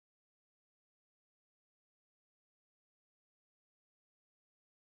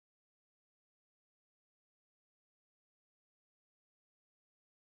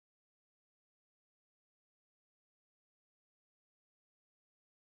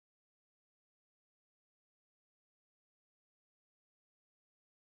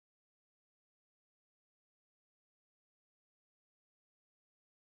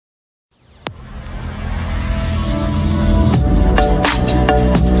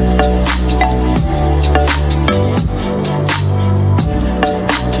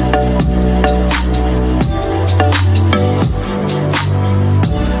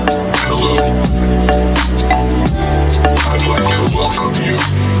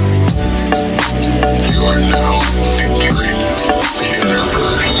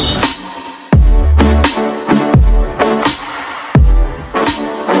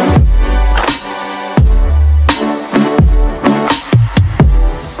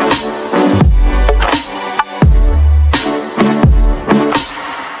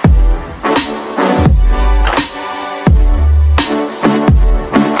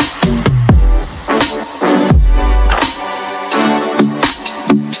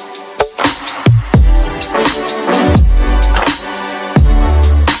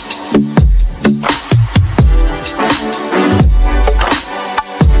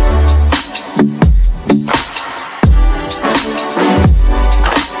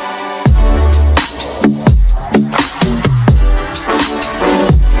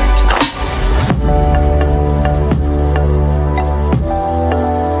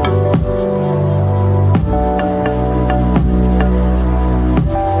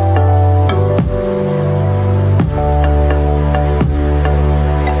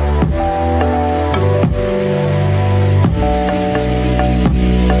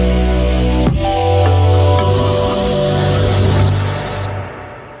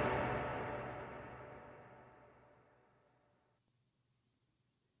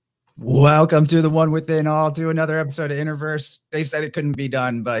Welcome to the One Within All, to another episode of InnerVerse. They said it couldn't be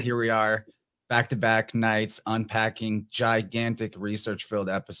done, but here we are, back-to-back nights, unpacking gigantic research-filled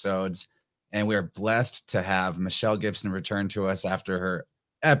episodes. And we are blessed to have Michelle Gibson return to us after her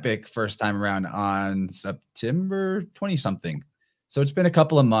epic first time around on September 20-something. So it's been a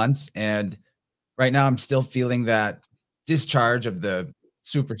couple of months, and right now I'm still feeling that discharge of the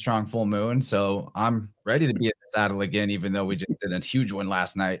super strong full moon. So I'm ready to be in the saddle again, even though we just did a huge one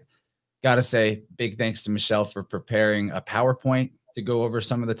last night. Gotta say, big thanks to Michelle for preparing a PowerPoint to go over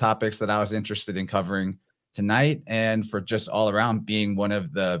some of the topics that I was interested in covering tonight, and for just all around being one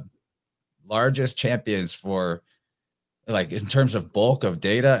of the largest champions for, like, in terms of bulk of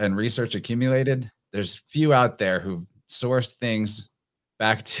data and research accumulated. There's few out there who've sourced things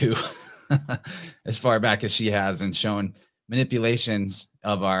back to as far back as she has, and shown manipulations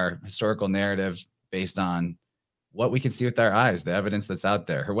of our historical narrative based on what we can see with our eyes, the evidence that's out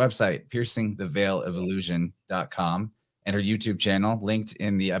there. Her website, piercingtheveilofelusion.com, and her YouTube channel, linked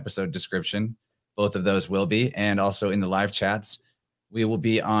in the episode description. Both of those will be, and also in the live chats. We will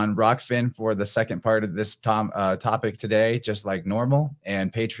be on Rockfin for the second part of this topic today, just like normal,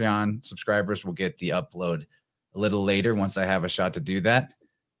 and Patreon subscribers will get the upload a little later once I have a shot to do that.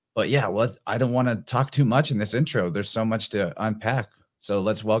 But yeah, well, I don't want to talk too much in this intro. There's so much to unpack. So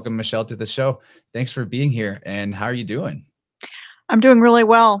let's welcome Michelle to the show. Thanks for being here. And how are you doing? I'm doing really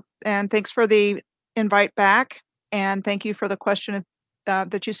well. And thanks for the invite back. And thank you for the question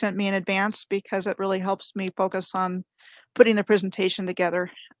that you sent me in advance, because it really helps me focus on putting the presentation together.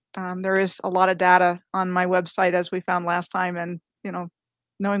 There is a lot of data on my website, as we found last time. And,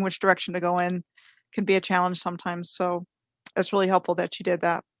 knowing which direction to go in can be a challenge sometimes. So it's really helpful that you did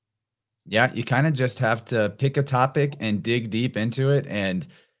that. Yeah, you kind of just have to pick a topic and dig deep into it, and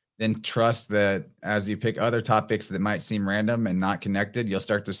then trust that as you pick other topics that might seem random and not connected, you'll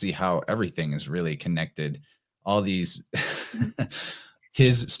start to see how everything is really connected. All these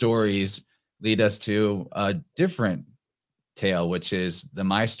his stories lead us to a different tale, which is the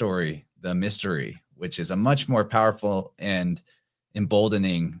my story, the mystery, which is a much more powerful and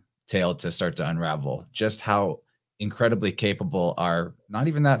emboldening tale to start to unravel just how incredibly capable our not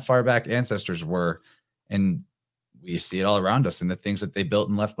even that far back ancestors were. And we see it all around us in the things that they built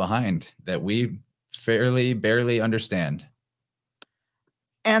and left behind that we barely understand.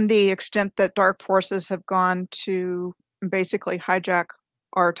 And the extent that dark forces have gone to basically hijack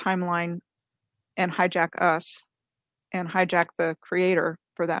our timeline and hijack us and hijack the creator,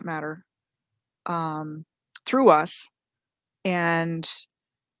 for that matter, through us. And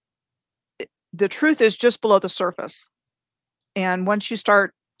the truth is just below the surface. And once you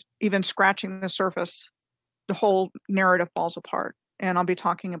start even scratching the surface, the whole narrative falls apart. And I'll be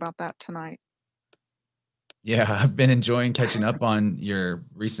talking about that tonight. Yeah, I've been enjoying catching up on your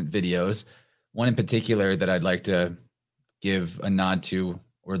recent videos. One in particular that I'd like to give a nod to,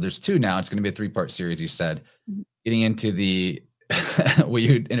 or there's two now. It's going to be a 3-part series, you said. Mm-hmm. Getting into the, will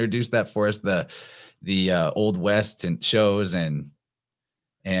you introduce that for us? The Old West and shows and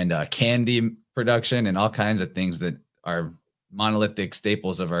candy production and all kinds of things that are monolithic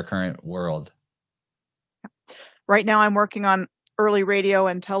staples of our current world. Right now I'm working on early radio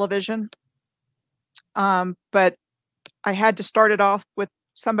and television. But I had to start it off with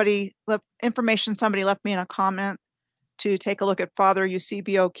information somebody left me in a comment to take a look at Father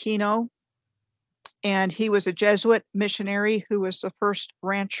Eusebio Kino. And he was a Jesuit missionary who was the first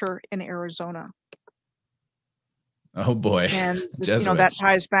rancher in Arizona. Oh boy. And that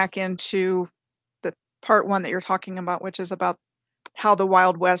ties back into the part 1 that you're talking about, which is about how the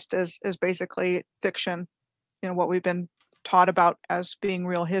Wild West is basically fiction. What we've been taught about as being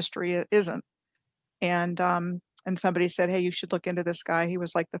real history, it isn't. And somebody said, hey, you should look into this guy. He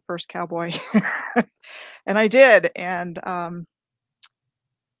was like the first cowboy. And I did. And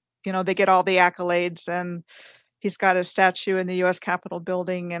they get all the accolades, and he's got a statue in the U.S. Capitol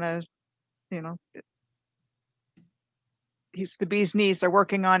building, and he's the bee's knees. They're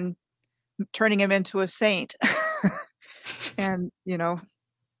working on turning him into a saint. And,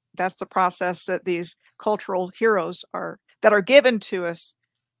 that's the process that these cultural heroes that are given to us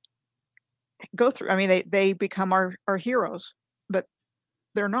go through. I mean, they become our heroes, but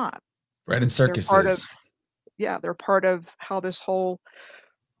they're not. Right, in circuses. They're part of how this whole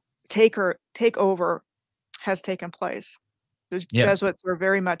takeover has taken place. The Jesuits are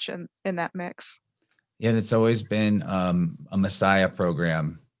very much in that mix. Yeah, it's always been a Messiah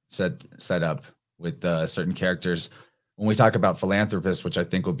program set up with certain characters. When we talk about philanthropists, which I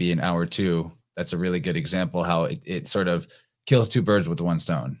think will be in hour 2, that's a really good example how it sort of kills 2 birds with 1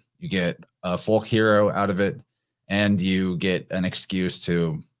 stone. You get a folk hero out of it, and you get an excuse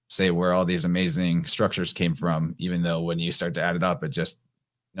to say where all these amazing structures came from, even though when you start to add it up, it just,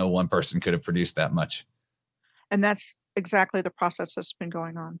 no one person could have produced that much. And that's exactly the process that's been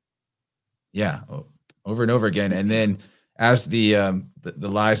going on. Yeah, over and over again. And then as the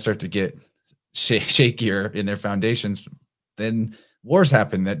lies start to get shakier in their foundations, then wars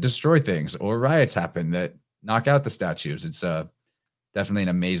happen that destroy things, or riots happen that knock out the statues. It's definitely an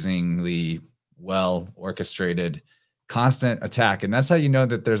amazingly well orchestrated, constant attack. And that's how you know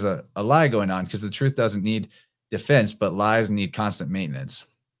that there's a lie going on, because the truth doesn't need defense, but lies need constant maintenance.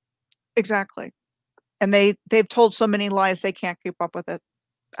 Exactly. And they've told so many lies they can't keep up with it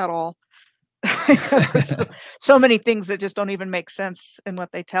at all. so many things that just don't even make sense in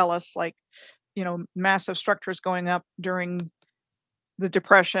what they tell us, like, you know, massive structures going up during the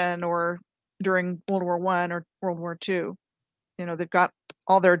Depression or during World War I or World War II. You know, they've got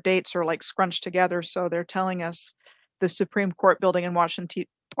all their dates are like scrunched together. So they're telling us the Supreme Court building in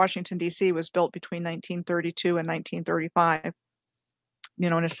Washington, D.C. was built between 1932 and 1935. You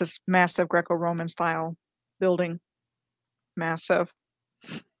know, and it's this massive Greco-Roman style building. Massive.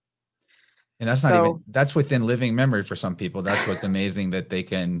 And that's not even, that's within living memory for some people. That's what's amazing, that they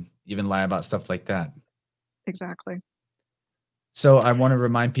can even lie about stuff like that. Exactly. So I want to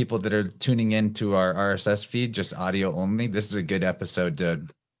remind people that are tuning in to our RSS feed, just audio only. This is a good episode to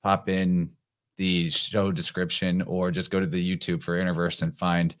pop in the show description, or just go to the YouTube for InnerVerse and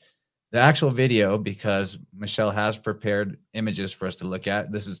find the actual video, because Michelle has prepared images for us to look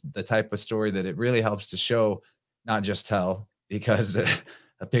at. This is the type of story that it really helps to show, not just tell, because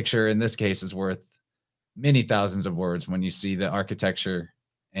a picture in this case is worth many thousands of words when you see the architecture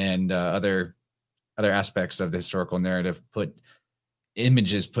and other aspects of the historical narrative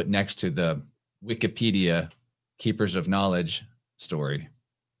images put next to the Wikipedia keepers of knowledge story.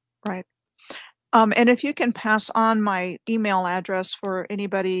 Right. And if you can pass on my email address for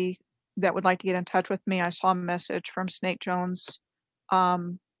anybody that would like to get in touch with me. I saw a message from Snake Jones. I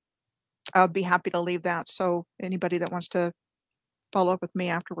would be happy to leave that. So anybody that wants to follow up with me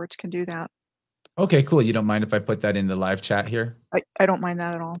afterwards can do that. Okay, cool. You don't mind if I put that in the live chat here? I don't mind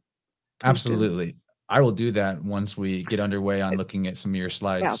that at all. Please Absolutely. Do. I will do that once we get underway on looking at some of your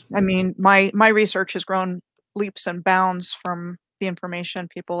slides. Yeah, I mean, my research has grown leaps and bounds from the information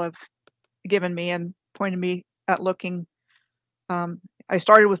people have given me and pointed me at looking. I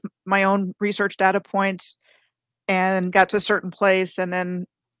started with my own research data points and got to a certain place, and then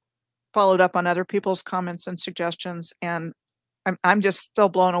followed up on other people's comments and suggestions. And I'm just still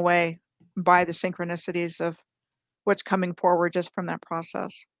blown away by the synchronicities of what's coming forward just from that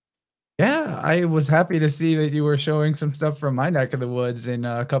process. Yeah, I was happy to see that you were showing some stuff from my neck of the woods in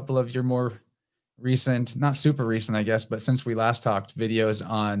a couple of your more recent, not super recent, I guess, but since we last talked, videos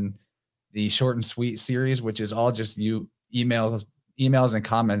on the short and sweet series, which is all just you emails and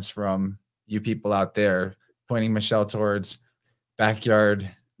comments from you people out there pointing Michelle towards backyard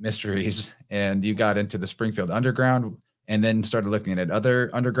mysteries. And you got into the Springfield Underground and then started looking at other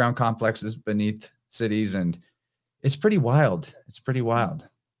underground complexes beneath cities. And it's pretty wild. It's pretty wild.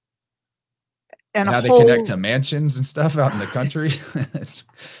 And how they connect to mansions and stuff out in the country.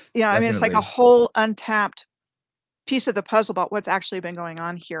 Yeah, I mean, it's like a whole untapped piece of the puzzle about what's actually been going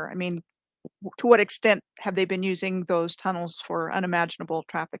on here. I mean, to what extent have they been using those tunnels for unimaginable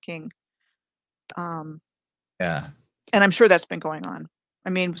trafficking? Yeah. And I'm sure that's been going on. I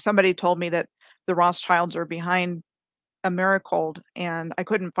mean, somebody told me that the Rothschilds are behind a Miracold, and I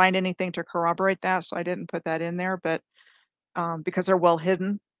couldn't find anything to corroborate that, so I didn't put that in there, but because they're well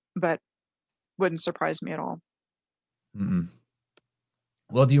hidden, but wouldn't surprise me at all. Mm-mm.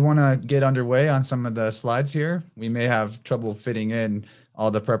 Well, do you want to get underway on some of the slides here? We may have trouble fitting in all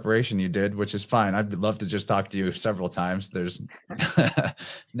the preparation you did, which is fine. I'd love to just talk to you several times. There's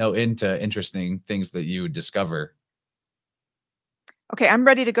no end to interesting things that you discover. Okay, I'm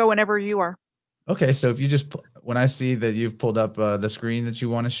ready to go whenever you are. Okay, so if you just, when I see that you've pulled up the screen that you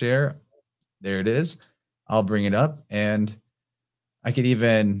want to share, there it is. I'll bring it up, and I could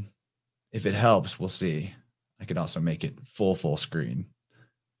even, if it helps, we'll see. I could also make it full screen.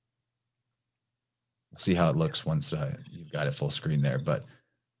 We'll see how it looks once you've got it full screen there, but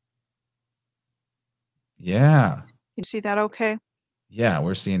yeah. You see that okay? Yeah,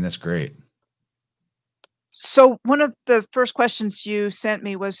 we're seeing this great. So one of the first questions you sent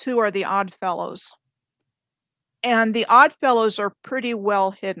me was, who are the Odd Fellows? And the Odd Fellows are pretty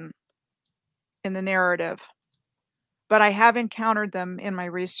well hidden in the narrative, but I have encountered them in my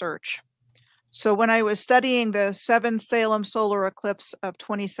research. So when I was studying the 7 Salem solar eclipse of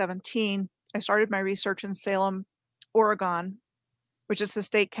 2017, I started my research in Salem, Oregon, which is the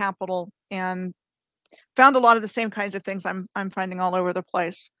state capital, and found a lot of the same kinds of things I'm finding all over the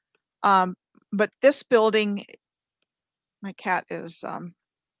place. But this building, my cat is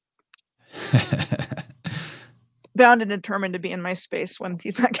bound and determined to be in my space when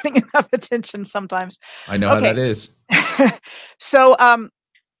he's not getting enough attention sometimes. I know how that is. So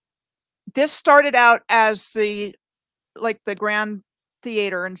this started out as the Grand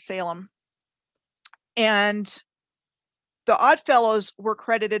Theater in Salem. And the Oddfellows were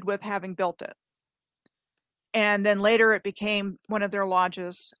credited with having built it. And then later it became one of their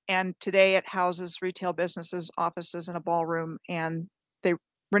lodges. And today it houses retail businesses, offices, and a ballroom. And they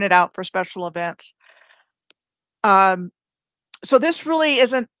rent it out for special events. So this really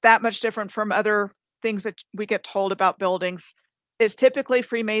isn't that much different from other things that we get told about buildings. It's typically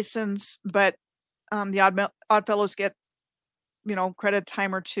Freemasons, but the Oddfellows get, credit a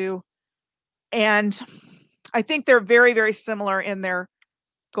time or two. And I think they're very, very similar in their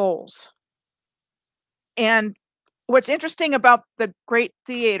goals. And what's interesting about the Great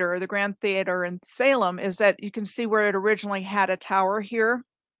Theater, the Grand Theater in Salem, is that you can see where it originally had a tower here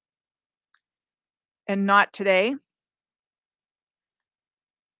and not today.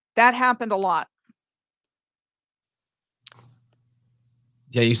 That happened a lot.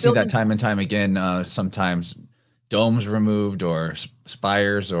 Yeah, you see that time and time again. Sometimes domes removed or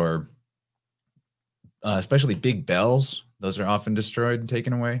spires or especially big bells. Those are often destroyed and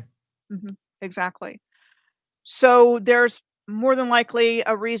taken away. Exactly. So there's more than likely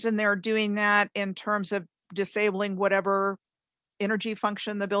a reason they're doing that in terms of disabling whatever energy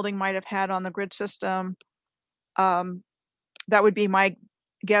function the building might have had on the grid system. That would be my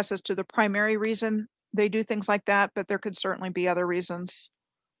guess as to the primary reason they do things like that, but there could certainly be other reasons.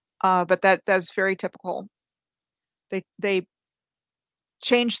 But that's very typical. They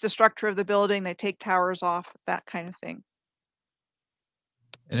change the structure of the building, they take towers off, that kind of thing.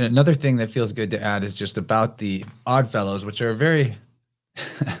 And another thing that feels good to add is just about the Oddfellows, which are very,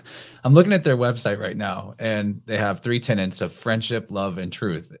 I'm looking at their website right now, and they have 3 tenets of friendship, love, and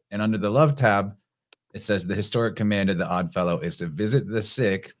truth. And under the love tab, it says the historic command of the Oddfellow is to visit the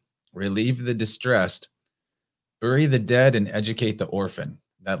sick, relieve the distressed, bury the dead, and educate the orphan.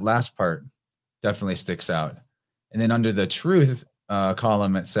 That last part definitely sticks out. And then under the truth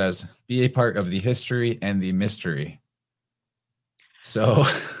column, it says, be a part of the history and the mystery. So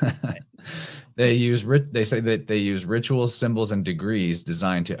they say that they use rituals, symbols, and degrees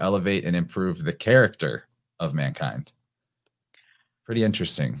designed to elevate and improve the character of mankind. Pretty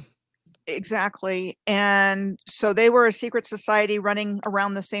interesting. Exactly. And so they were a secret society running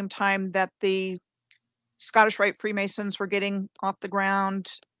around the same time that the Scottish Rite Freemasons were getting off the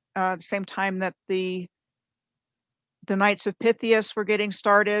ground, the same time that the Knights of Pythias were getting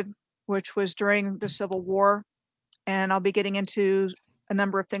started, which was during the Civil War. And I'll be getting into a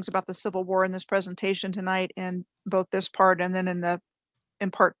number of things about the Civil War in this presentation tonight, in both this part and then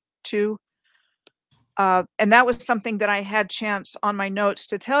in part 2. And that was something that I had chance on my notes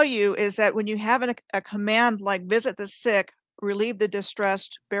to tell you, is that when you have a command like visit the sick, relieve the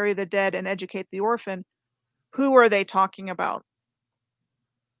distressed, bury the dead, and educate the orphan, who are they talking about?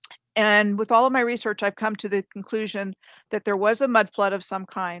 And with all of my research, I've come to the conclusion that there was a mud flood of some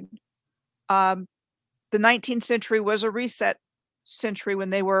kind. The 19th century was a reset century when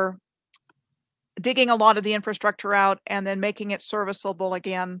they were digging a lot of the infrastructure out and then making it serviceable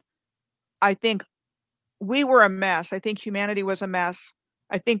again. I think we were a mess. I think humanity was a mess.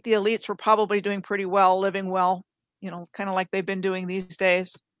 I think the elites were probably doing pretty well, living well, kind of like they've been doing these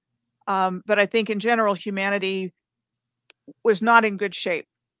days. But I think in general, humanity was not in good shape.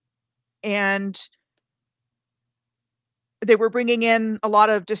 And they were bringing in a lot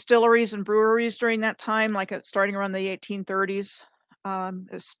of distilleries and breweries during that time, like starting around the 1830s.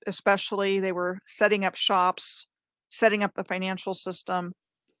 Especially, they were setting up shops, setting up the financial system.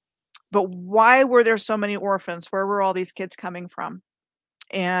 But why were there so many orphans? Where were all these kids coming from?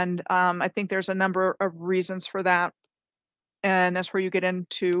 And I think there's a number of reasons for that. And that's where you get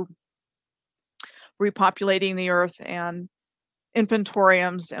into repopulating the earth and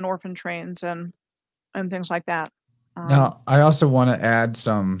infantoriums and orphan trains and things like that. Now, I also want to add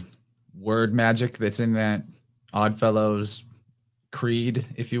some word magic that's in that Oddfellows creed,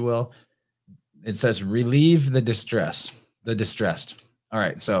 if you will. It says relieve the distressed. All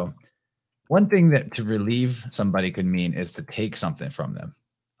right, so one thing that to relieve somebody could mean is to take something from them.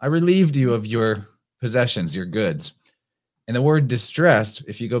 I relieved you of your possessions, your goods. And the word distressed,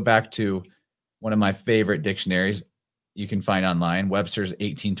 if you go back to one of my favorite dictionaries you can find online, Webster's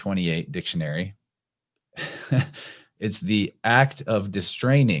 1828 dictionary, it's the act of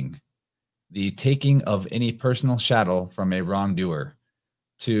distraining, the taking of any personal chattel from a wrongdoer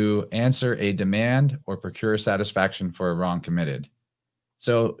to answer a demand or procure satisfaction for a wrong committed.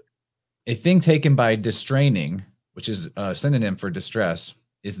 So A thing taken by distraining, which is a synonym for distress,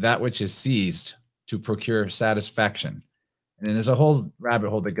 is that which is seized to procure satisfaction. And then there's a whole rabbit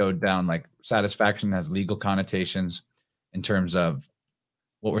hole that go down, like satisfaction has legal connotations in terms of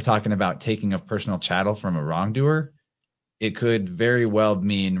what we're talking about, taking of personal chattel from a wrongdoer. It could very well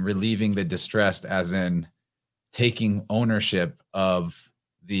mean relieving the distressed, as in taking ownership of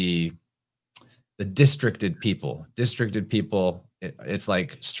the districted people. Districted people, it's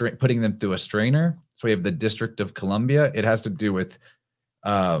like putting them through a strainer. So we have the District of Columbia. It has to do with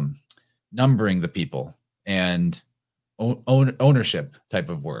numbering the people and ownership type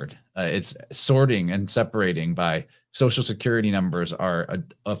of word. It's sorting and separating by social security numbers are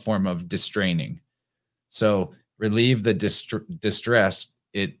a form of distraining. So relieve the distress.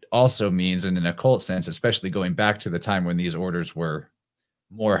 It also means, in an occult sense, especially going back to the time when these orders were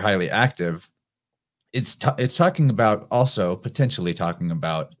more highly active, it's talking about, also potentially talking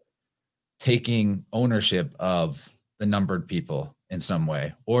about taking ownership of the numbered people in some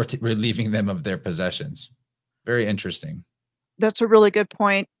way, or relieving them of their possessions. Very interesting. That's a really good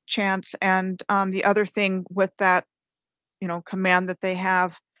point, Chance. And the other thing with that, command that they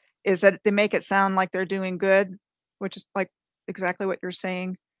have is that they make it sound like they're doing good, which is like exactly what you're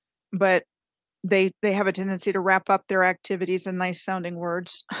saying. But they have a tendency to wrap up their activities in nice sounding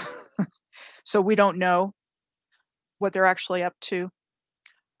words. So we don't know what they're actually up to.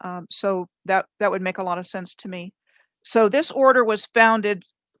 So that would make a lot of sense to me. So this order was founded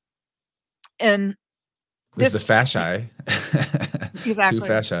in this, the fasci. Exactly. Two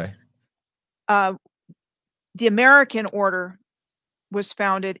fasci. The American order was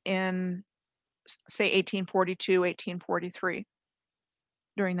founded in, say, 1842, 1843,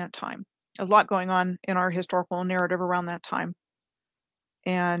 during that time. A lot going on in our historical narrative around that time.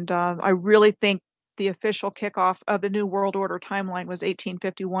 And I really think the official kickoff of the New World Order timeline was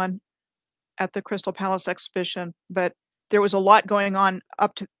 1851 at the Crystal Palace exhibition. But there was a lot going on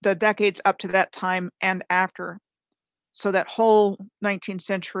up to the decades up to that time and after. So that whole 19th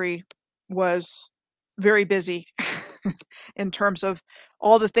century was very busy in terms of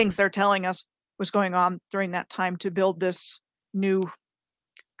all the things they're telling us was going on during that time to build this new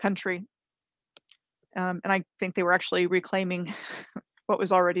country. And I think they were actually reclaiming what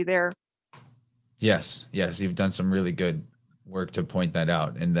was already there. Yes, you've done some really good work to point that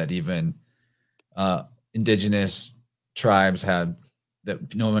out, and that even indigenous tribes that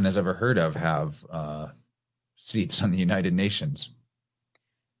no one has ever heard of have seats on the United Nations.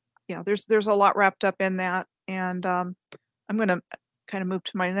 Yeah, there's a lot wrapped up in that, and I'm going to kind of move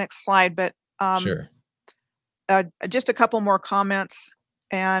to my next slide, but sure. Just a couple more comments,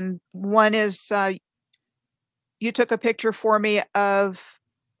 and one is you took a picture for me of,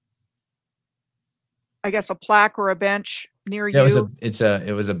 I guess, a plaque or a bench near you.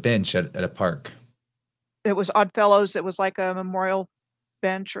 It was a bench at a park. It was Oddfellows. It was like a memorial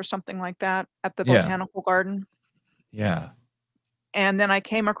bench or something like that at the botanical garden. Yeah. And then I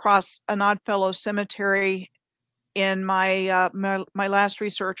came across an Oddfellows cemetery in my my last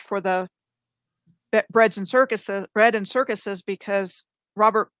research for the bread and circuses, because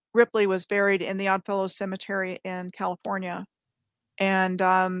Robert Ripley was buried in the Oddfellows Cemetery in California. And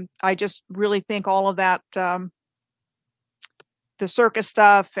I just really think all of that, the circus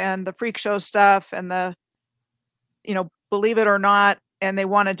stuff and the freak show stuff and the, believe it or not, and they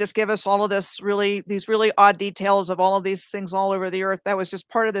want to just give us all of these really odd details of all of these things all over the earth. That was just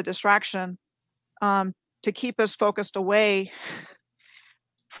part of the distraction to keep us focused away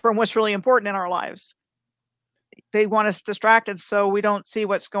from what's really important in our lives. They want us distracted so we don't see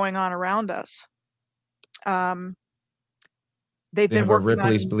what's going on around us. They've been working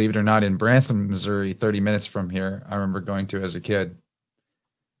Ripley's, believe it or not, in Branson, Missouri, 30 minutes from here. I remember going to as a kid.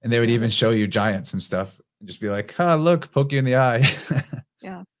 And they would even show you giants and stuff. And just be like, look, poke you in the eye.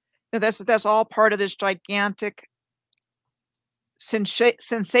 Yeah. That's all part of this gigantic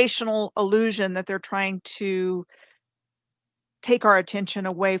sensational illusion that they're trying to take our attention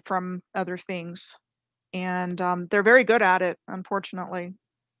away from other things. And they're very good at it, unfortunately.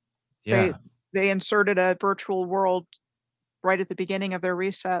 Yeah. They inserted a virtual world right at the beginning of their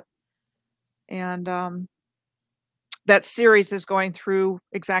reset. And that series is going through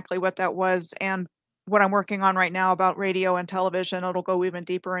exactly what that was. And what I'm working on right now about radio and television, it'll go even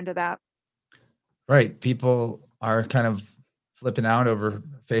deeper into that. Right. People are kind of flipping out over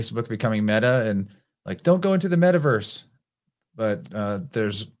Facebook becoming meta and like, don't go into the metaverse. But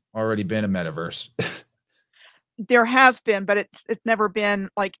there's already been a metaverse. There has been, but it's never been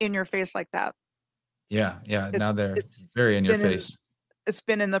like in your face like that. Yeah. Now it's very in your face. It's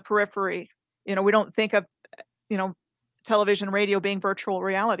been in the periphery. We don't think of, television, radio being virtual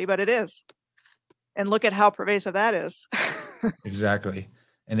reality, but it is. And look at how pervasive that is. Exactly.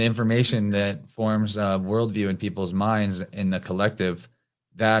 And the information that forms a worldview in people's minds in the collective,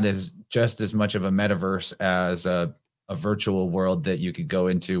 that is just as much of a metaverse as a virtual world that you could go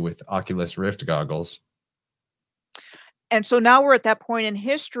into with Oculus Rift goggles. And so now we're at that point in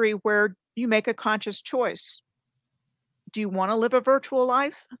history where you make a conscious choice. Do you want to live a virtual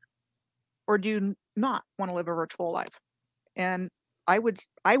life, or do you not want to live a virtual life? And I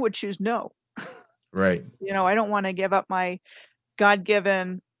would choose no. Right. You know, I don't want to give up my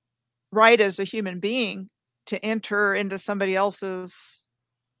God-given right as a human being to enter into somebody else's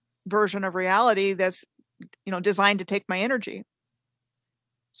version of reality that's, you know, designed to take my energy.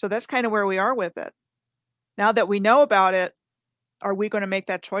 So that's kind of where we are with it. Now that we know about it, are we going to make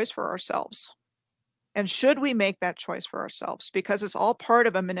that choice for ourselves? And should we make that choice for ourselves? Because it's all part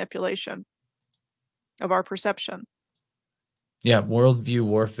of a manipulation of our perception. Yeah, worldview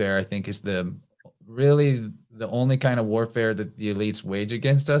warfare, I think, is really the only kind of warfare that the elites wage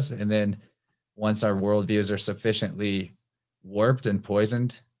against us. And then once our worldviews are sufficiently warped and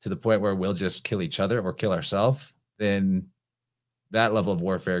poisoned to the point where we'll just kill each other or kill ourselves, then that level of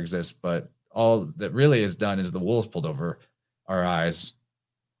warfare exists. But all that really is done is the wool's pulled over our eyes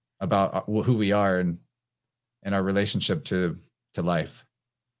about who we are and our relationship to life.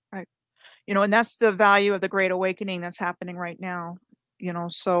 Right. You know, and that's the value of the Great Awakening that's happening right now. You know,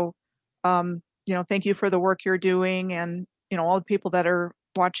 so, you know, thank you for the work you're doing, and, you know, all the people that are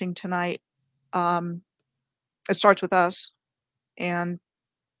watching tonight. It starts with us. And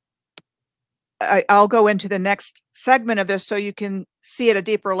I'll go into the next segment of this so you can see at a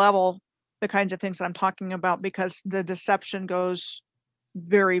deeper level the kinds of things that I'm talking about, because the deception goes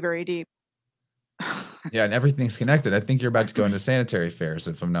very, very deep. Yeah, and everything's connected. I think you're about to go into Sanitary Fairs,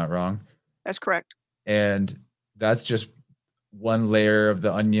 if I'm not wrong. That's correct. And that's just one layer of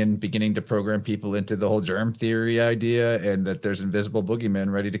the onion beginning to program people into the whole germ theory idea, and that there's invisible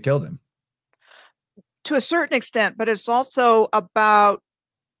boogeymen ready to kill them. To a certain extent, but it's also about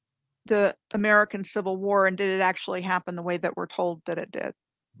the American Civil War, and did it actually happen the way that we're told that it did?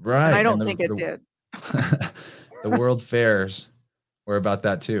 Right. And I don't think it did. The world fairs were about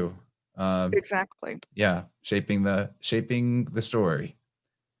that too. Exactly. Yeah, shaping the story.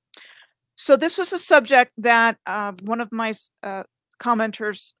 So this was a subject that one of my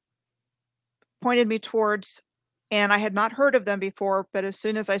commenters pointed me towards, and I had not heard of them before, but as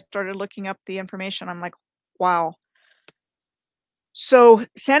soon as I started looking up the information, I'm like, wow. So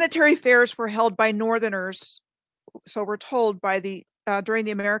sanitary fairs were held by Northerners, so we're told, by the during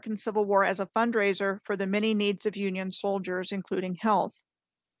the American Civil War as a fundraiser for the many needs of Union soldiers, including health.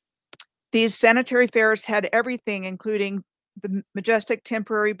 These sanitary fairs had everything, including the majestic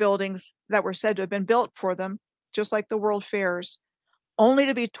temporary buildings that were said to have been built for them, just like the World Fairs, only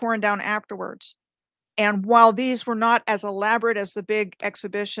to be torn down afterwards. And while these were not as elaborate as the big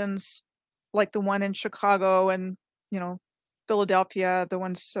exhibitions like the one in Chicago and, you know, Philadelphia, the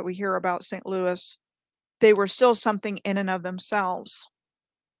ones that we hear about, St. Louis, they were still something in and of themselves.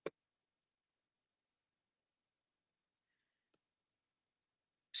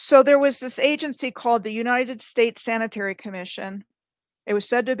 So there was this agency called the United States Sanitary Commission. It was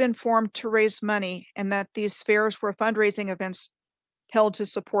said to have been formed to raise money, and that these fairs were fundraising events held to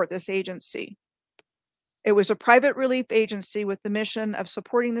support this agency. It was a private relief agency with the mission of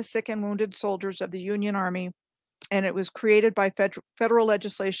supporting the sick and wounded soldiers of the Union Army, and it was created by federal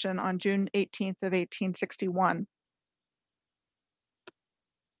legislation on June 18th of 1861.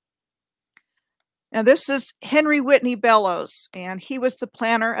 Now, this is Henry Whitney Bellows, and he was the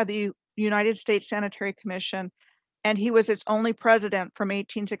planner of the United States Sanitary Commission, and he was its only president from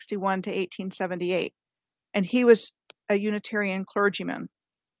 1861 to 1878, and he was a Unitarian clergyman.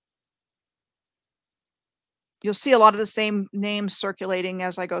 You'll see a lot of the same names circulating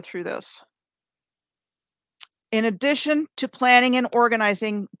as I go through this. In addition to planning and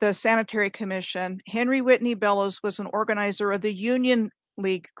organizing the Sanitary Commission, Henry Whitney Bellows was an organizer of the Union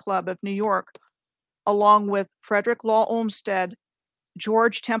League Club of New York, along with Frederick Law Olmsted,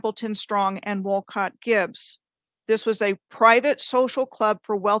 George Templeton Strong, and Wolcott Gibbs. This was a private social club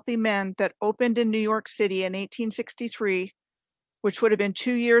for wealthy men that opened in New York City in 1863, which would have been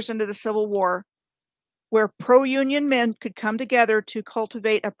 2 years into the Civil War, where pro-Union men could come together to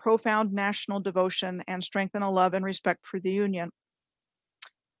cultivate a profound national devotion and strengthen a love and respect for the Union.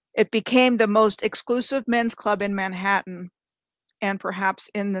 It became the most exclusive men's club in Manhattan and perhaps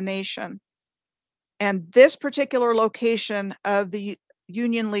in the nation. And this particular location of the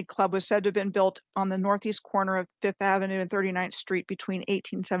Union League Club was said to have been built on the northeast corner of 5th Avenue and 39th Street between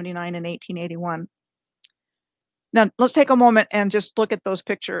 1879 and 1881. Now, let's take a moment and just look at those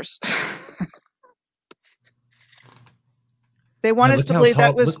pictures. They want us to believe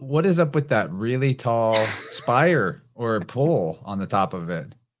that was... Look, what is up with that really tall spire or pole on the top of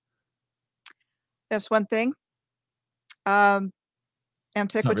it? That's one thing.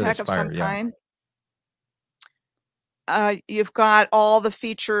 Antiquitech of some kind. You've got all the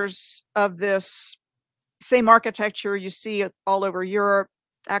features of this same architecture you see all over Europe,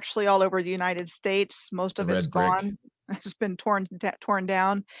 actually all over the United States. Most of it's gone. It's been torn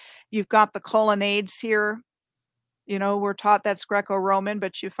down. You've got the colonnades here. You know, we're taught that's Greco-Roman,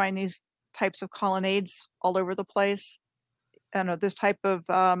 but you find these types of colonnades all over the place. I know this type of,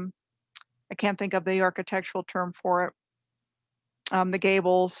 I can't think of the architectural term for it. The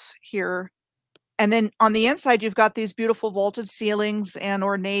gables here. And then on the inside, you've got these beautiful vaulted ceilings and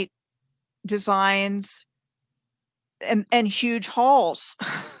ornate designs and huge halls.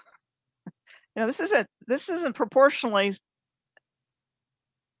 You know, this isn't proportionally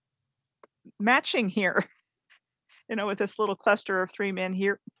matching here. You know, with this little cluster of 3 men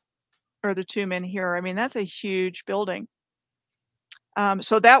here, or the 2 men here. I mean, that's a huge building.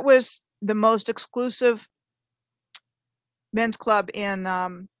 So that was the most exclusive men's club in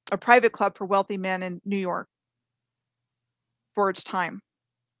a private club for wealthy men in New York for its time.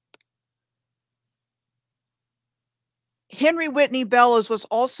 Henry Whitney Bellows was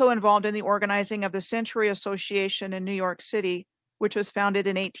also involved in the organizing of the Century Association in New York City, which was founded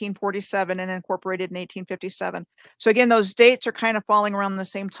in 1847 and incorporated in 1857. So again, those dates are kind of falling around the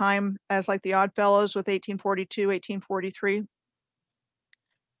same time as like the Oddfellows with 1842, 1843.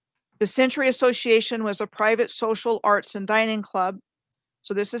 The Century Association was a private social arts and dining club.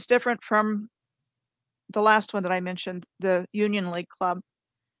 So this is different from the last one that I mentioned, the Union League Club.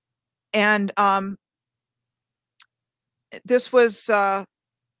 And this was the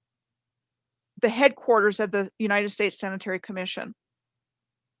headquarters of the United States Sanitary Commission.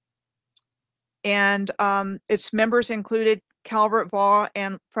 And its members included Calvert Vaux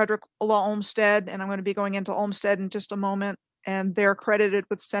and Frederick Law Olmsted, and I'm going to be going into Olmsted in just a moment. And they're credited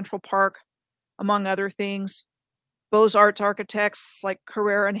with Central Park, among other things. Beaux-Arts architects like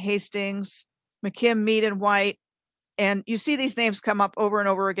Carrera and Hastings, McKim, Mead, and White. And you see these names come up over and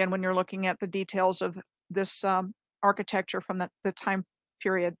over again when you're looking at the details of this architecture from the time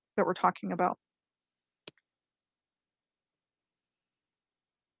period that we're talking about.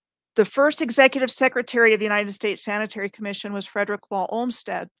 The first executive secretary of the United States Sanitary Commission was Frederick Law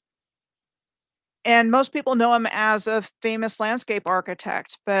Olmsted. And most people know him as a famous landscape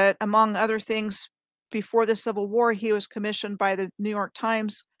architect, but among other things, before the Civil War, he was commissioned by the New York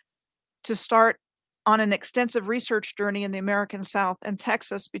Times to start on an extensive research journey in the American South and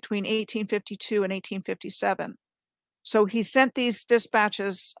Texas between 1852 and 1857. So he sent these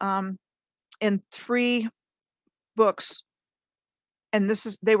dispatches in 3 books, and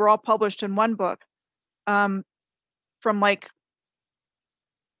they were all published in one book from like,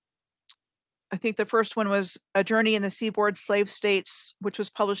 I think the first one was A Journey in the Seaboard Slave States, which was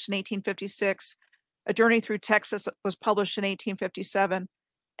published in 1856. A Journey Through Texas was published in 1857.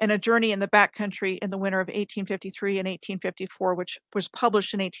 And A Journey in the Backcountry in the winter of 1853 and 1854, which was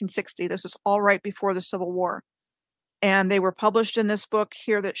published in 1860. This is all right before the Civil War. And they were published in this book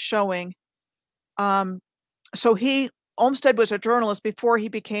here that's showing. So Olmsted was a journalist before he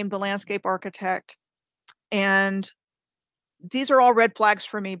became the landscape architect. And these are all red flags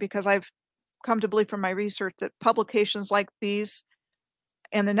for me because I've come to believe from my research that publications like these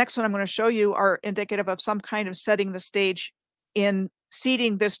and the next one I'm going to show you are indicative of some kind of setting the stage in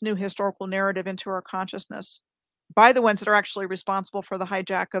seeding this new historical narrative into our consciousness by the ones that are actually responsible for the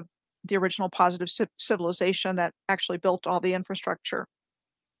hijack of the original positive civilization that actually built all the infrastructure.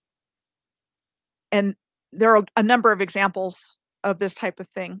 And there are a number of examples of this type of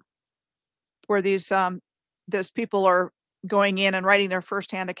thing where these people are going in and writing their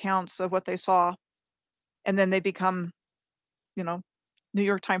firsthand accounts of what they saw, and then they become, New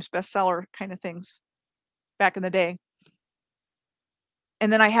York Times bestseller kind of things back in the day.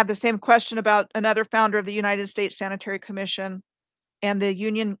 And then I have the same question about another founder of the United States Sanitary Commission and the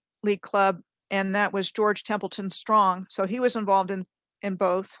Union League Club, and that was George Templeton Strong. So he was involved in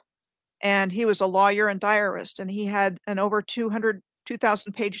both, and he was a lawyer and diarist, and he had an over 2,000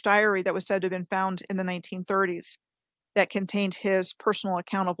 page diary that was said to have been found in the 1930s that contained his personal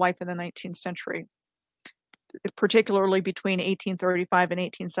account of life in the 19th century, particularly between 1835 and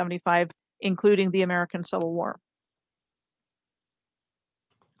 1875, including the American Civil War.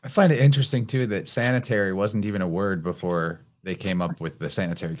 I find it interesting too that sanitary wasn't even a word before they came up with the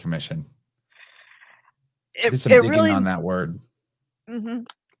Sanitary Commission. Did some digging really, on that word. Mm-hmm.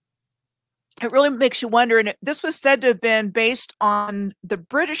 it really makes you wonder. And this was said to have been based on the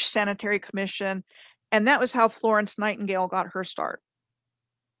British Sanitary Commission, and that was how Florence Nightingale got her start.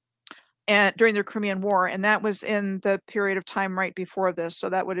 And during the Crimean War, and that was in the period of time right before this. So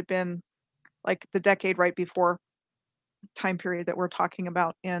that would have been like the decade right before the time period that we're talking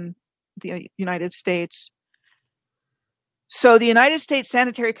about in the United States. So the United States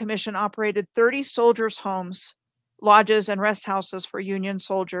Sanitary Commission operated 30 soldiers' homes, lodges, and rest houses for Union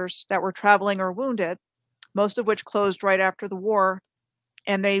soldiers that were traveling or wounded, most of which closed right after the war.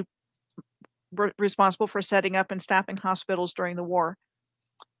 And they were responsible for setting up and staffing hospitals during the war.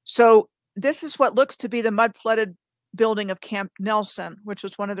 So this is what looks to be the mud-flooded building of Camp Nelson, which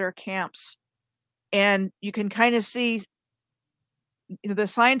was one of their camps. And you can kind of see, the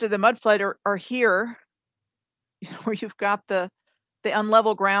signs of the mud flood are here, where you've got the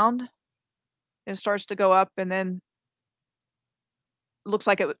unlevel ground. It starts to go up, and then looks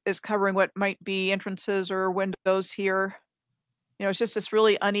like it is covering what might be entrances or windows here. It's just this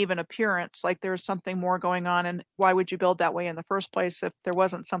really uneven appearance, like there's something more going on. And why would you build that way in the first place if there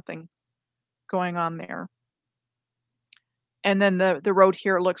wasn't something going on there? And then the road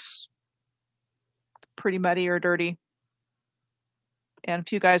here looks pretty muddy or dirty. And a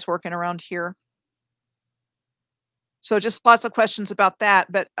few guys working around here. So just lots of questions about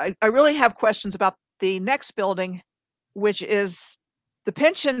that. But I really have questions about the next building, which is the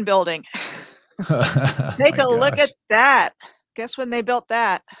pension building. Take a look at that. Guess when they built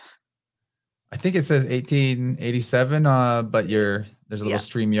that? I think it says 1887, but there's a little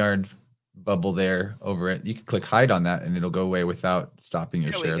StreamYard bubble there over it. You can click hide on that and it'll go away without stopping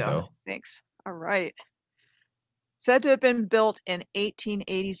your share, though. Thanks. All right. Said to have been built in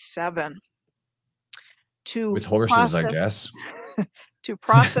 1887 with horses, I guess, to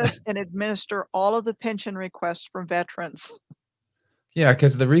process and administer all of the pension requests from veterans. Yeah,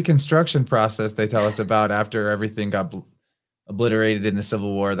 because the reconstruction process they tell us about after everything got obliterated in the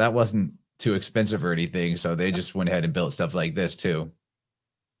Civil War, that wasn't too expensive or anything, so they just went ahead and built stuff like this too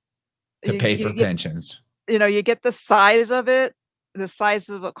to pay for pensions. You get the size of it, the size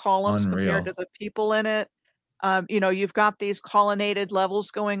of the columns compared to the people in it. You've got these colonnaded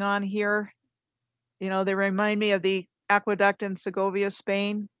levels going on here. They remind me of the aqueduct in Segovia,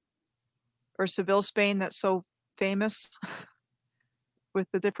 Spain, or Seville, Spain, that's so famous with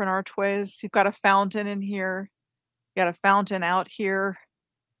the different archways. You've got a fountain in here. You got a fountain out here.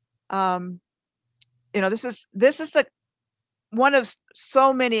 This is the one of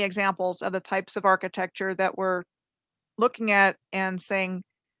so many examples of the types of architecture that we're looking at and saying,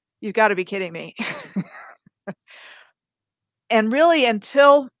 you've got to be kidding me. And really,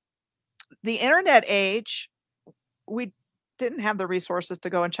 until the internet age, we didn't have the resources to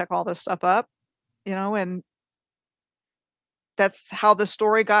go and check all this stuff up, and that's how the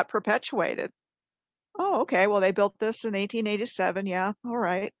story got perpetuated. Oh, okay. Well, they built this in 1887. Yeah. All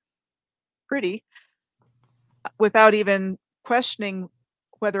right. Pretty. Without even questioning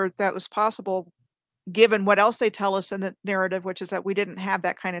whether that was possible, given what else they tell us in the narrative, which is that we didn't have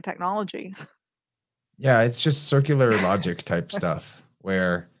that kind of technology. Yeah, it's just circular logic type stuff,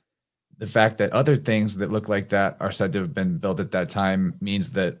 where the fact that other things that look like that are said to have been built at that time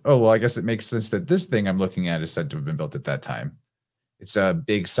means that, oh, well, I guess it makes sense that this thing I'm looking at is said to have been built at that time. It's a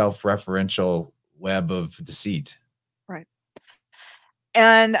big self-referential web of deceit. Right.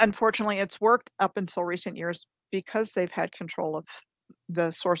 And unfortunately, it's worked up until recent years because they've had control of the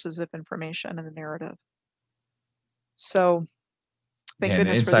sources of information and the narrative. So thank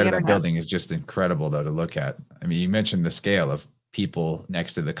goodness the inside for the of internet. that building is just incredible, though, to look at. I mean, you mentioned the scale of people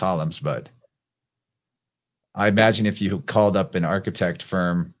next to the columns, but I imagine if you called up an architect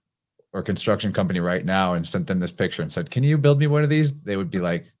firm or construction company right now and sent them this picture and said, "Can you build me one of these?" They would be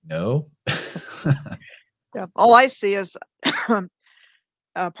like, "No." Yeah, all I see is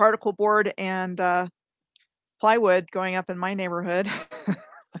particle board and plywood going up in my neighborhood.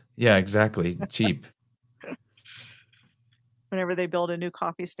 Yeah, exactly. Cheap. Whenever they build a new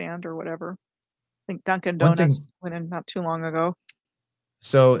coffee stand or whatever. I think Dunkin' Donuts went in not too long ago.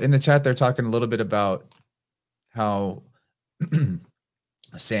 So in the chat, they're talking a little bit about how the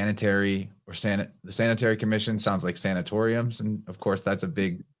Sanitary Commission sounds like sanatoriums. And of course, that's a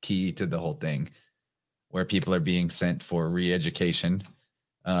big key to the whole thing, where people are being sent for re-education,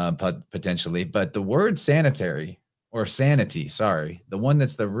 potentially. But the word sanitary or sanity, the one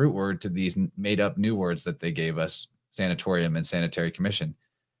that's the root word to these made up new words that they gave us, sanatorium and Sanitary Commission.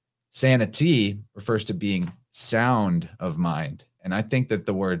 Sanity refers to being sound of mind. And I think that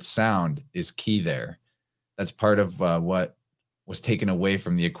the word sound is key there. That's part of what was taken away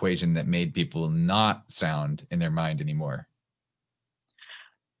from the equation that made people not sound in their mind anymore.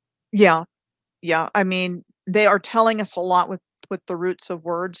 Yeah. Yeah, I mean, they are telling us a lot with the roots of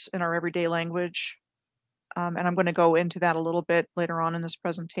words in our everyday language. And I'm going to go into that a little bit later on in this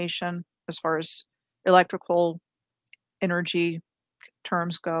presentation as far as electrical energy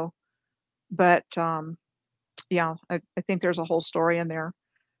terms go. But yeah, I think there's a whole story in there.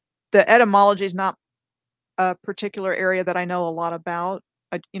 The etymology is not a particular area that I know a lot about.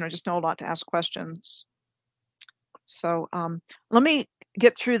 I just know a lot to ask questions. So let me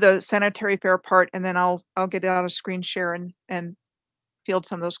get through the sanitary fair part, and then I'll get out of screen share and field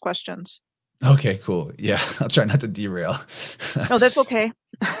some of those questions. Okay, cool. Yeah, I'll try not to derail. No, that's okay.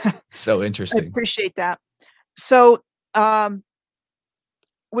 So I interesting. appreciate that. So,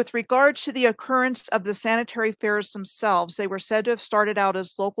 with regards to the occurrence of the sanitary fairs themselves, they were said to have started out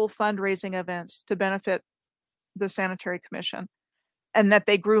as local fundraising events to benefit the Sanitary Commission, and that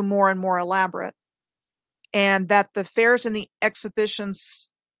they grew more and more elaborate, and that the fairs and the exhibitions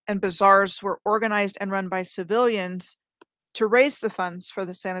and bazaars were organized and run by civilians to raise the funds for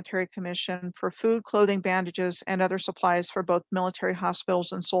the Sanitary Commission for food, clothing, bandages, and other supplies for both military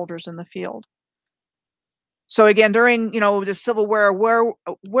hospitals and soldiers in the field. So again, during, the Civil War,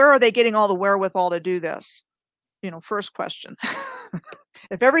 where are they getting all the wherewithal to do this? First question.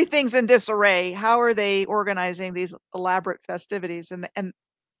 If everything's in disarray, how are they organizing these elaborate festivities? And I'm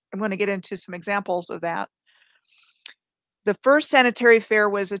going to get into some examples of that. The first sanitary fair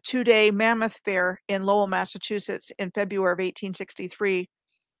was a 2-day mammoth fair in Lowell, Massachusetts in February of 1863.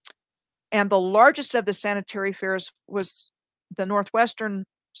 And the largest of the sanitary fairs was the Northwestern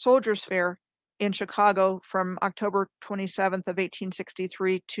Soldiers Fair in Chicago from October 27th of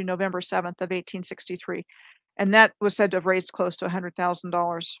 1863 to November 7th of 1863. And that was said to have raised close to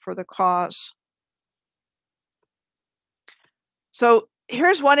 $100,000 for the cause. So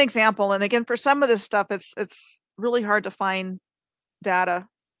here's one example. And again, for some of this stuff, it's really hard to find data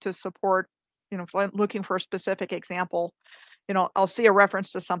to support, if I'm looking for a specific example, I'll see a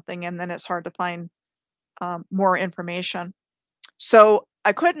reference to something and then it's hard to find more information. So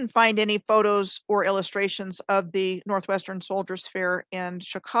I couldn't find any photos or illustrations of the Northwestern Soldiers Fair in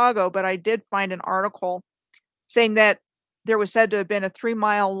Chicago, but I did find an article saying that there was said to have been a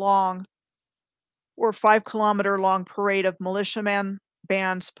 3-mile long or 5-kilometer long parade of militiamen,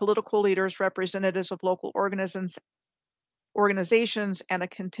 bands, political leaders, representatives of local organizations, and a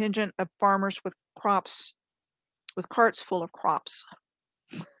contingent of farmers with carts full of crops.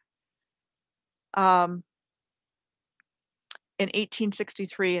 In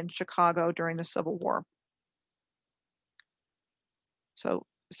 1863 in Chicago during the Civil War. So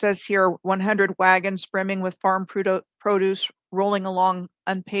it says here 100 wagons brimming with farm produce rolling along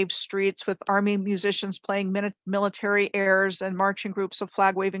unpaved streets with army musicians playing military airs and marching groups of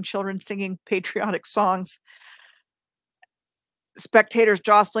flag-waving children singing patriotic songs. Spectators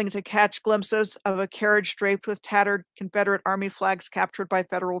jostling to catch glimpses of a carriage draped with tattered Confederate Army flags captured by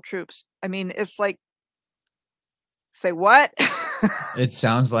Federal troops. I mean, it's like, say what? It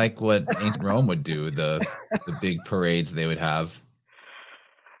sounds like what ancient Rome would do, the big parades they would have.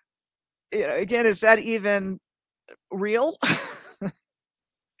 Again, is that even real?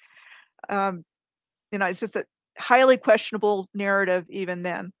 It's just a highly questionable narrative even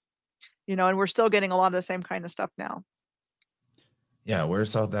then, and we're still getting a lot of the same kind of stuff now. Yeah,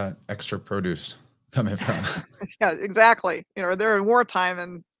 where's all that extra produce coming from? Yeah, exactly. They're in wartime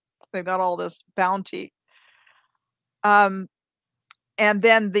and they've got all this bounty. And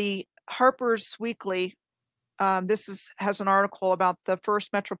then the Harper's Weekly, has an article about the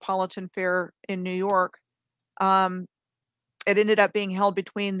first Metropolitan Fair in New York. It ended up being held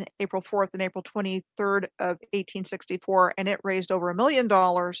between April 4th and April 23rd of 1864, and it raised over $1 million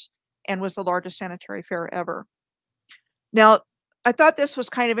and was the largest sanitary fair ever. Now, I thought this was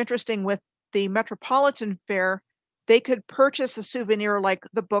kind of interesting with the Metropolitan Fair. They could purchase a souvenir like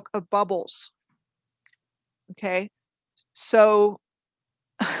the Book of Bubbles. Okay, so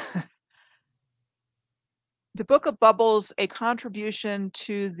the Book of Bubbles, a contribution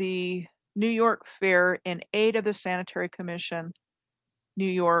to the New York Fair in aid of the Sanitary Commission, New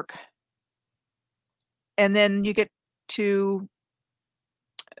York. And then you get to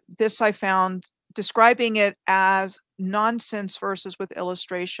this, I found, describing it as nonsense verses with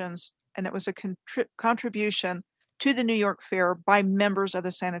illustrations. And it was a contribution to the New York Fair by members of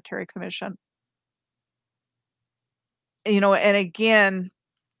the Sanitary Commission. And again,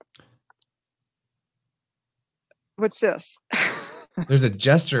 what's this? There's a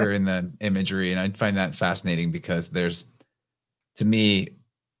gesture in the imagery, and I find that fascinating because to me,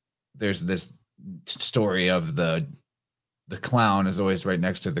 there's this story of the clown is always right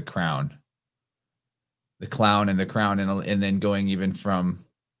next to the crown. The clown and the crown, and then going even from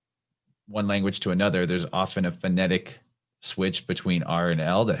one language to another, there's often a phonetic switch between R and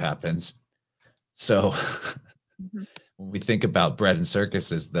L that happens. So Mhm. when we think about bread and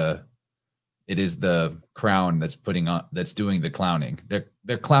circus as it is the crown that's doing the clowning.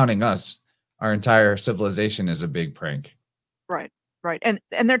 They're clowning us. Our entire civilization is a big prank. Right. Right. And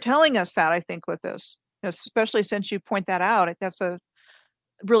they're telling us that, I think, with this, especially since you point that out. That's a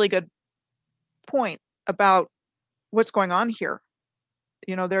really good point about what's going on here.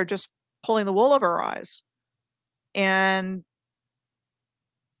 They're just pulling the wool over our eyes. And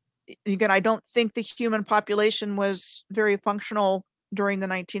again, I don't think the human population was very functional during the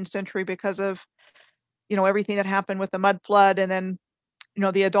 19th century because of, everything that happened with the mud flood. And then,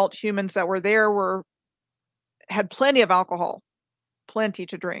 the adult humans that were there had plenty of alcohol, plenty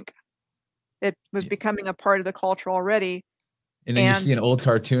to drink. It was becoming a part of the culture already. And then you see in old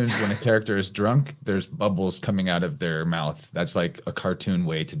cartoons when a character is drunk, there's bubbles coming out of their mouth. That's like a cartoon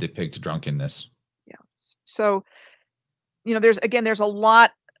way to depict drunkenness. Yeah. So, there's a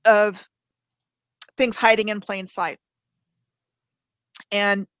lot of things hiding in plain sight.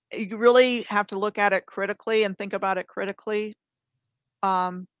 And you really have to look at it critically and think about it critically.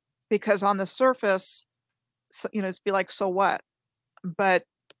 Because on the surface, it's be like, so what? But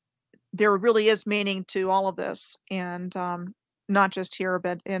there really is meaning to all of this. And not just here,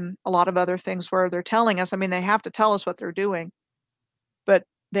 but in a lot of other things where they're telling us. I mean, they have to tell us what they're doing, but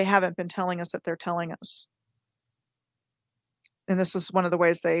they haven't been telling us that they're telling us. And this is one of the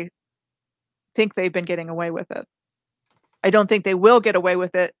ways they think they've been getting away with it. I don't think they will get away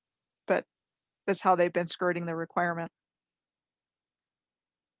with it, but that's how they've been skirting the requirement.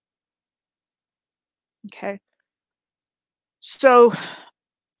 Okay. So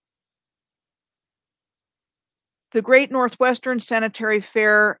the Great Northwestern Sanitary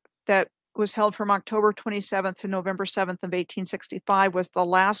Fair that was held from October 27th to November 7th of 1865 was the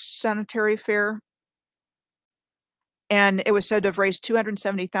last sanitary fair. And it was said to have raised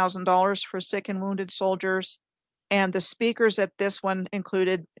 $270,000 for sick and wounded soldiers. And the speakers at this one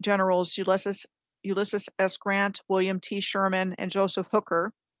included Generals Ulysses S. Grant, William T. Sherman, and Joseph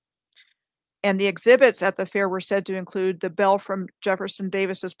Hooker. And the exhibits at the fair were said to include the bell from Jefferson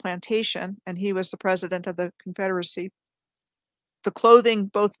Davis's plantation, and he was the president of the Confederacy. The clothing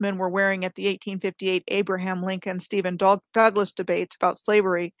both men were wearing at the 1858 Abraham Lincoln-Stephen Douglas debates about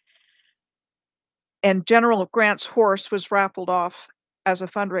slavery. And General Grant's horse was raffled off as a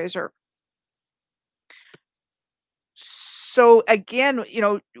fundraiser. So again,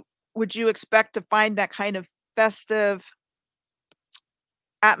 would you expect to find that kind of festive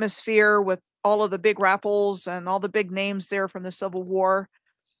atmosphere with all of the big raffles and all the big names there from the Civil War?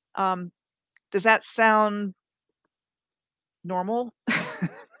 Does that sound normal?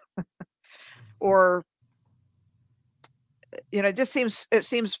 Or, it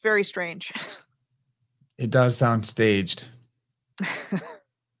seems very strange. It does sound staged.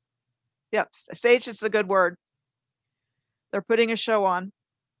 Yep, staged is a good word. They're putting a show on.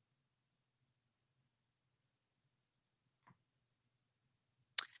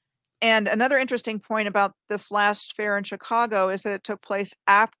 And another interesting point about this last fair in Chicago is that it took place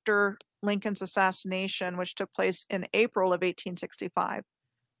after Lincoln's assassination, which took place in April of 1865.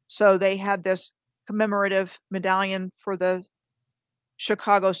 So they had this commemorative medallion for the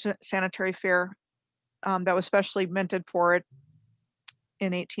Chicago Sanitary Fair that was specially minted for it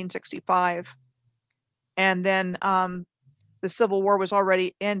in 1865. And then the Civil War was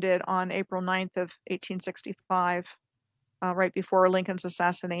already ended on April 9th of 1865, right before Lincoln's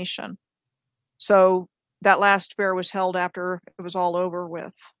assassination. So that last fair was held after it was all over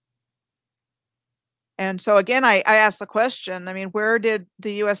with. And so again, I asked the question, I mean, where did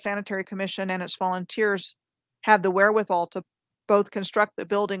the U.S. Sanitary Commission and its volunteers have the wherewithal to both construct the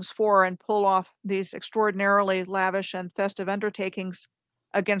buildings for and pull off these extraordinarily lavish and festive undertakings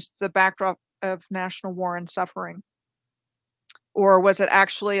against the backdrop of national war and suffering? Or was it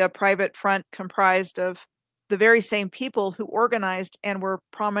actually a private front comprised of the very same people who organized and were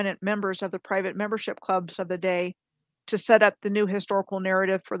prominent members of the private membership clubs of the day to set up the new historical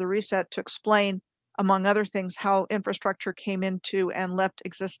narrative for the reset to explain, among other things, how infrastructure came into and left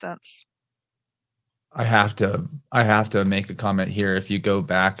existence? I have to make a comment here. If you go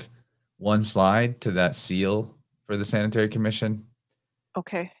back one slide to that seal for the Sanitary Commission.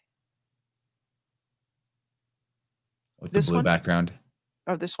 Okay. With the blue background.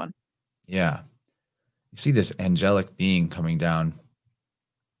 Oh, this one. Yeah. You see this angelic being coming down.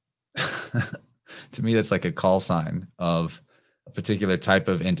 To me, that's like a call sign of a particular type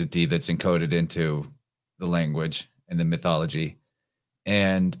of entity that's encoded into the language and the mythology.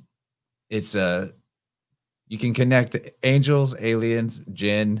 And it's you can connect angels, aliens,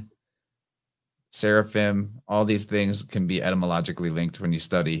 jinn, seraphim, all these things can be etymologically linked when you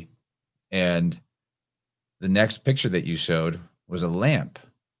study. And the next picture that you showed was a lamp,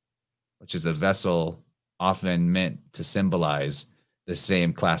 which is a vessel often meant to symbolize the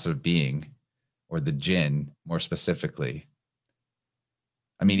same class of being, or the jinn more specifically.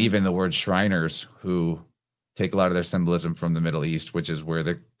 I mean, even the word Shriners, who take a lot of their symbolism from the Middle East, which is where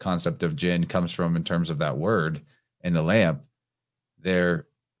the concept of jinn comes from in terms of that word, and the lamp, they're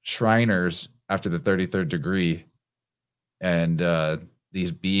Shriners after the 33rd degree. And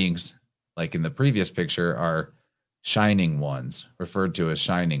these beings, like in the previous picture, are shining ones, referred to as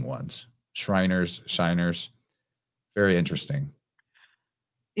shining ones. Shriners, shiners. Very interesting.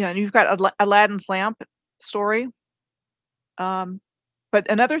 Yeah, and you've got Aladdin's lamp story. But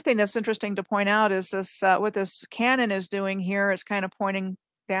another thing that's interesting to point out is this: what this cannon is doing here is kind of pointing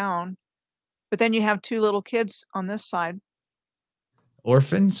down, but then you have two little kids on this side.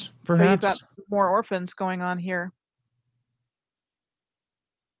 Orphans, perhaps? So you've got more orphans going on here.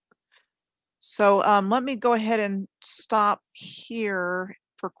 So let me go ahead and stop here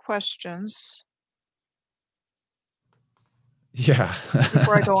for questions. Yeah.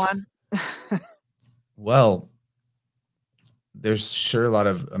 Before I go on. Well, there's sure a lot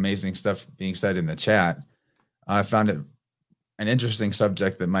of amazing stuff being said in the chat. I found it an interesting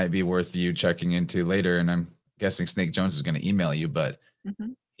subject that might be worth you checking into later. And I'm guessing Snake Jones is going to email you, but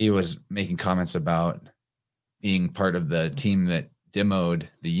he was making comments about being part of the team that demoed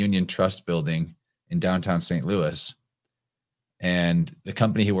the Union Trust building in downtown St. Louis. And the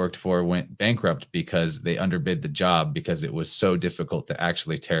company he worked for went bankrupt because they underbid the job because it was so difficult to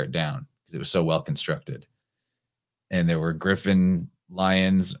actually tear it down because it was so well constructed. And there were griffin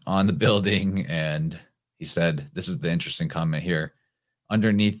lions on the building. And he said, this is the interesting comment here,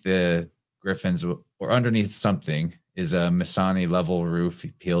 underneath the griffins or underneath something is a Masani level roof.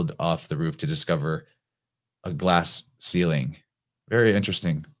 He peeled off the roof to discover a glass ceiling. Very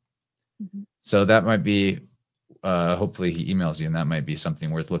interesting. So that might be, hopefully he emails you and that might be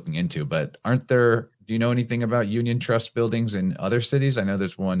something worth looking into. But do you know anything about Union Trust buildings in other cities? I know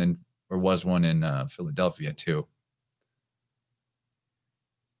there's one was one in Philadelphia too.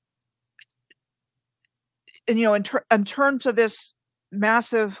 And, in terms of this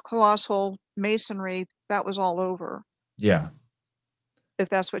massive, colossal masonry, that was all over. Yeah. If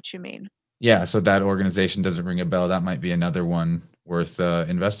that's what you mean. Yeah. So that organization doesn't ring a bell. That might be another one worth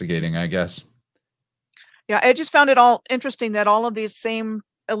investigating, I guess. Yeah. I just found it all interesting that all of these same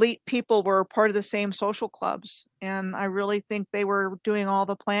elite people were part of the same social clubs. And I really think they were doing all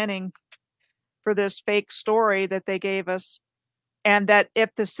the planning for this fake story that they gave us. And that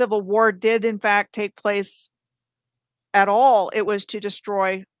if the Civil War did in fact take place at all, it was to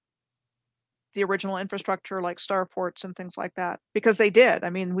destroy the original infrastructure like starports and things like that, because they did. I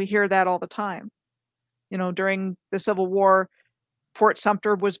mean, we hear that all the time. During the Civil War, Fort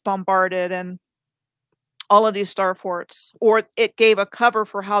Sumter was bombarded and all of these starports, or it gave a cover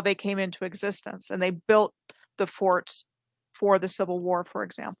for how they came into existence, and they built the forts for the Civil War, for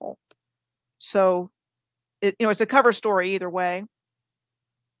example. So it's a cover story either way.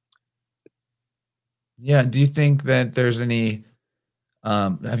 Yeah. Do you think that there's any,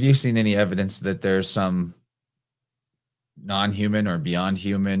 have you seen any evidence that there's some non-human or beyond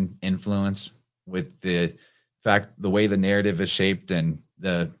human influence with the way the narrative is shaped and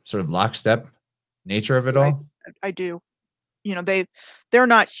the sort of lockstep nature of it all? I do. They're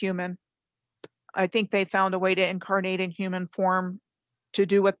not human. I think they found a way to incarnate in human form to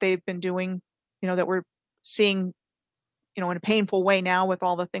do what they've been doing, that we're seeing, in a painful way now with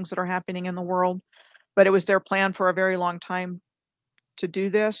all the things that are happening in the world. But it was their plan for a very long time to do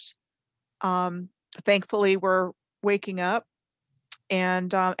this. Thankfully, we're waking up,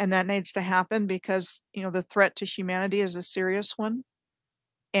 and that needs to happen because, the threat to humanity is a serious one.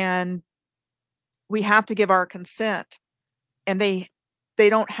 And we have to give our consent. And they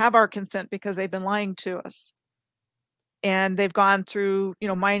don't have our consent because they've been lying to us. And they've gone through,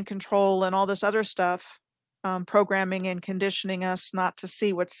 mind control and all this other stuff, programming and conditioning us not to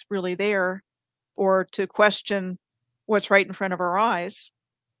see what's really there or to question what's right in front of our eyes.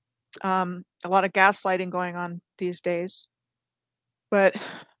 A lot of gaslighting going on these days. But,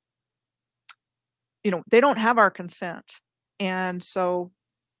 they don't have our consent. And so,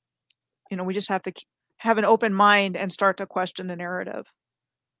 we just have to have an open mind and start to question the narrative.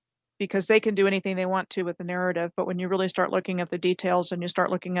 Because they can do anything they want to with the narrative. But when you really start looking at the details and you start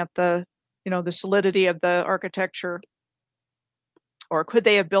looking at the solidity of the architecture, or could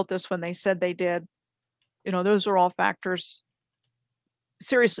they have built this when they said they did? Those are all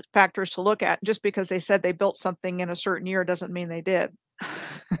serious factors to look at. Just because they said they built something in a certain year doesn't mean they did.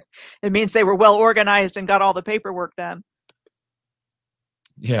 It means they were well organized and got all the paperwork done.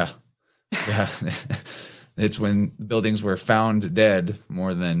 Yeah. Yeah. It's when buildings were found dead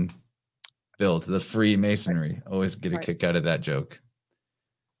more than built. The Freemasonry. Always get a kick out of that joke.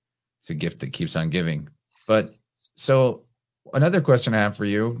 It's a gift that keeps on giving. But so another question I have for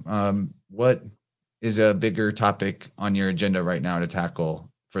you, what is a bigger topic on your agenda right now to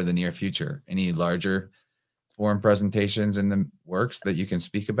tackle for the near future? Any larger forum presentations in the works that you can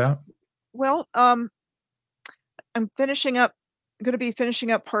speak about? Well, I'm going to be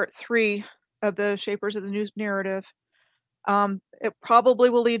finishing up part 3 of the Shapers of the New Narrative. It probably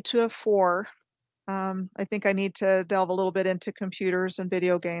will lead to a 4. I think I need to delve a little bit into computers and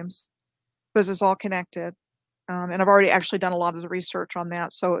video games because it's all connected. And I've already actually done a lot of the research on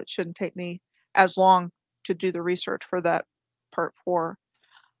that, so it shouldn't take me as long to do the research for that part 4.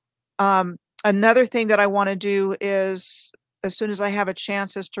 Another thing that I want to do is, as soon as I have a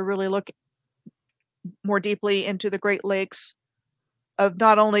chance, is to really look more deeply into the Great Lakes of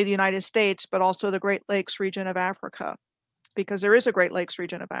not only the United States, but also the Great Lakes region of Africa, because there is a Great Lakes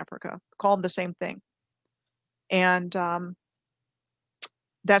region of Africa called the same thing. And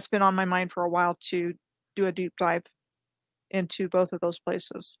that's been on my mind for a while, to do a deep dive into both of those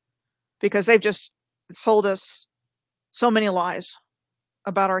places, because they've just told us so many lies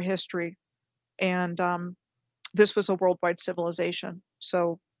about our history. And this was a worldwide civilization,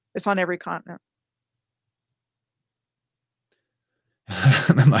 so it's on every continent.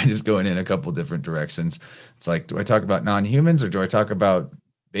 My mind is going in a couple different directions. It's like, do I talk about non-humans or do I talk about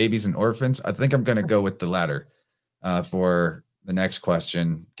babies and orphans? I think I'm going to go with the latter for the next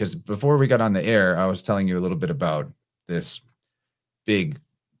question, because before we got on the air, I was telling you a little bit about this big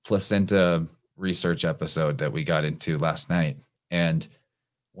placenta research episode that we got into last night. And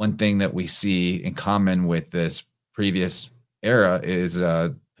one thing that we see in common with this previous era is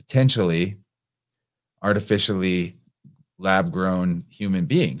potentially artificially lab-grown human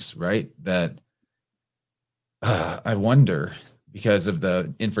beings, right? That I wonder, because of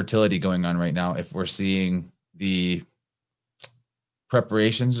the infertility going on right now, if we're seeing the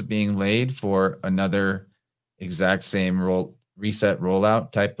preparations being laid for another exact same reset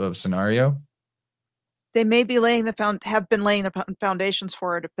rollout type of scenario. They may be have been laying the foundations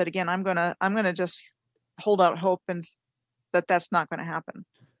for it, but again, I'm gonna just hold out hope and that's not going to happen.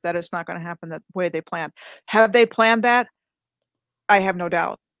 That is not going to happen that way they planned. Have they planned that? I have no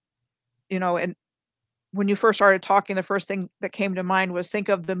doubt. And when you first started talking, the first thing that came to mind was, think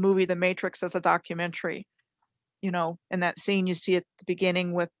of the movie The Matrix as a documentary. And that scene you see at the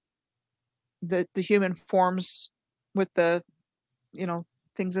beginning with the human forms with the,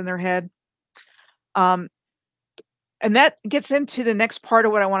 things in their head. And that gets into the next part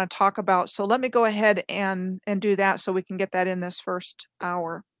of what I want to talk about. So let me go ahead and do that so we can get that in this first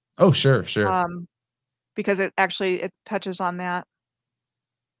hour. Oh, sure. Because it touches on that.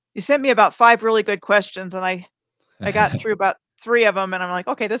 You sent me about 5 really good questions, and I got through about 3 of them, and I'm like,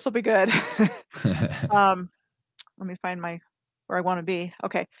 okay, this will be good. Let me find where I want to be.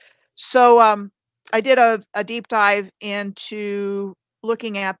 Okay. So I did a deep dive into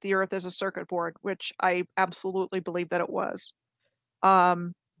looking at the Earth as a circuit board, which I absolutely believe that it was.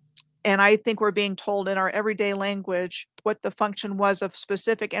 And I think we're being told in our everyday language what the function was of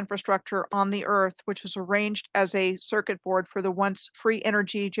specific infrastructure on the Earth, which was arranged as a circuit board for the once free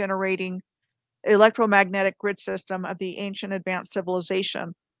energy generating electromagnetic grid system of the ancient advanced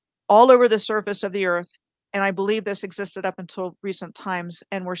civilization all over the surface of the Earth. And I believe this existed up until recent times,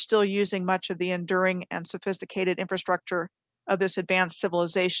 and we're still using much of the enduring and sophisticated infrastructure of this advanced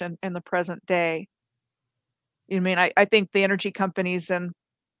civilization in the present day. I think the energy companies and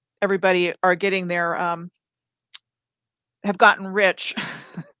everybody are getting have gotten rich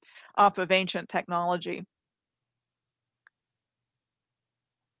off of ancient technology.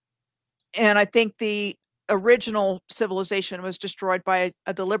 And I think the original civilization was destroyed by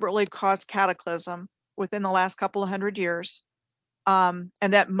a deliberately caused cataclysm within the last couple of 100 years. And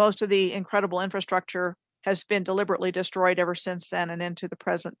that most of the incredible infrastructure has been deliberately destroyed ever since then and into the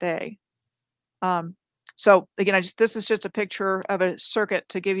present day. So again, this is just a picture of a circuit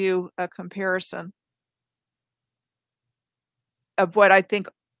to give you a comparison of what I think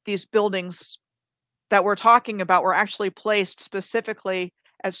these buildings that we're talking about were actually placed specifically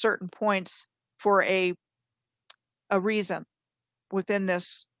at certain points for a reason within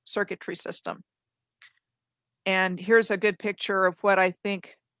this circuitry system. And here's a good picture of what I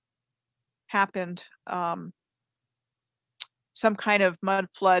think happened. Some kind of mud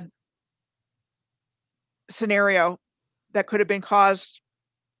flood scenario that could have been caused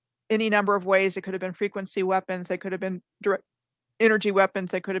any number of ways. It could have been frequency weapons. It could have been energy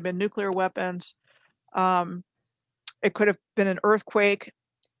weapons. They could have been nuclear weapons. It could have been an earthquake.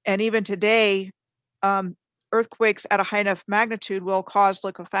 And even today, earthquakes at a high enough magnitude will cause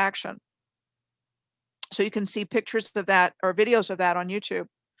liquefaction. So you can see pictures of that or videos of that on YouTube.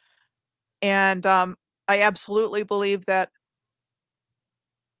 And I absolutely believe that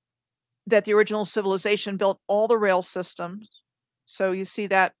the original civilization built all the rail systems. So you see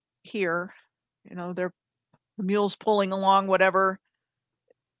that here, you know, they're the mules pulling along whatever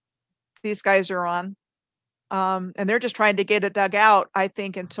these guys are on. And they're just trying to get it dug out, I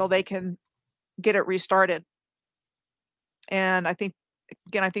think, until they can get it restarted. And I think,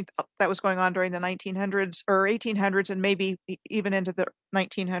 again, I think that was going on during the 1900s or 1800s and maybe even into the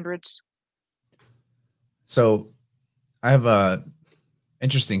 1900s. So I have a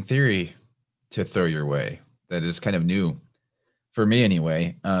interesting theory to throw your way that is kind of new for me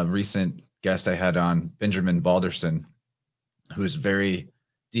anyway. A recent guest I had on, Benjamin Balderson, who's very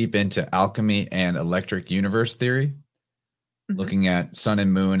deep into alchemy and electric universe theory, looking at sun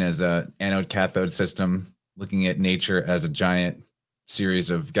and moon as a anode cathode system, looking at nature as a giant series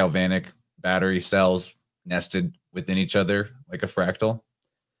of galvanic battery cells nested within each other like a fractal.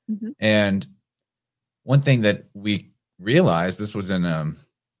 And one thing that we realized, this was in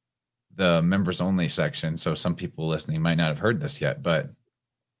the members only section, so some people listening might not have heard this yet, but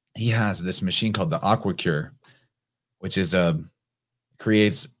he has this machine called the AquaCure, which is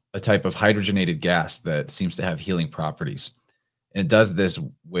creates a type of hydrogenated gas that seems to have healing properties. And it does this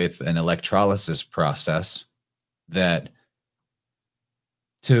with an electrolysis process that,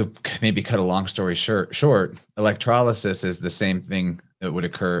 to maybe cut a long story short, electrolysis is the same thing that would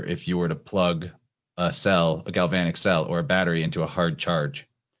occur if you were to plug a cell, a galvanic cell or a battery into a hard charge.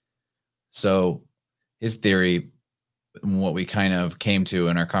 So his theory, what we kind of came to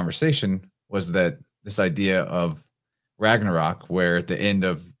in our conversation, was that this idea of Ragnarok, where at the end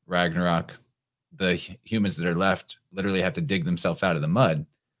of Ragnarok, the humans that are left literally have to dig themselves out of the mud,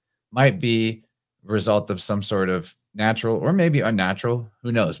 might be a result of some sort of natural or maybe unnatural,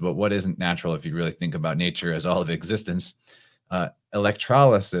 who knows, but what isn't natural if you really think about nature as all of existence,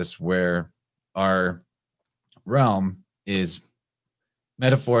 electrolysis, where our realm is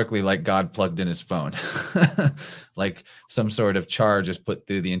metaphorically like God plugged in his phone. Like some sort of charge is put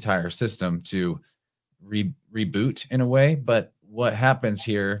through the entire system to reboot in a way. But what happens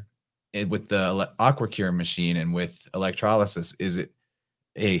here with the AquaCure machine and with electrolysis is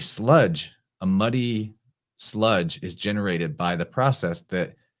a sludge, a muddy sludge is generated by the process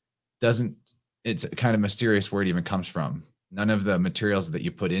that doesn't, it's kind of mysterious where it even comes from. None of the materials that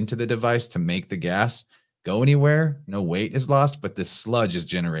you put into the device to make the gas go anywhere. No weight is lost, but this sludge is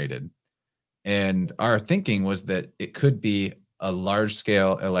generated. And our thinking was that it could be a large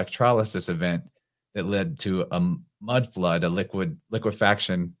scale electrolysis event that led to a mud flood, a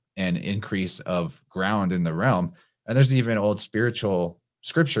liquefaction and increase of ground in the realm. And there's even old spiritual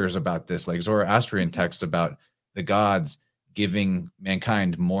scriptures about this, like Zoroastrian texts about the gods giving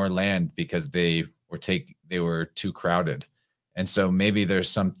mankind more land because they were too crowded. And so maybe there's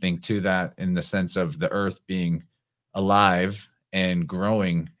something to that in the sense of the earth being alive and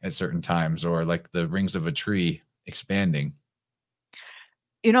growing at certain times, or like the rings of a tree expanding.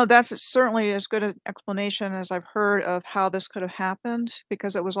 You know, that's certainly as good an explanation as I've heard of how this could have happened,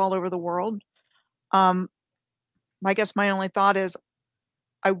 because it was all over the world. I guess my only thought is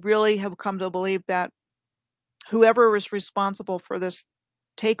I really have come to believe that whoever was responsible for this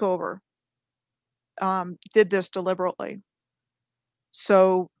takeover did this deliberately.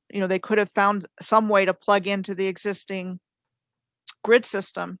 So, you know, they could have found some way to plug into the existing grid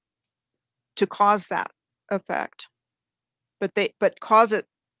system to cause that effect. But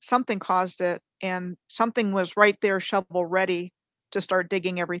something caused it, and something was right there shovel ready to start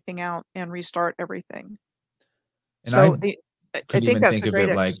digging everything out and restart everything. And so I think that's think a of great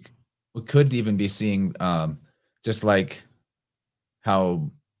it like we could even be seeing just like how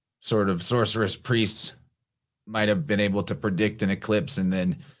sort of sorceress priests might have been able to predict an eclipse and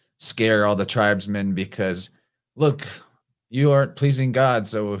then scare all the tribesmen because, look, you aren't pleasing God,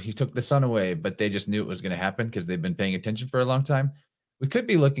 so he took the sun away, but they just knew it was going to happen because they've been paying attention for a long time. We could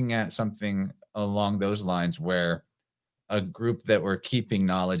be looking at something along those lines where a group that were keeping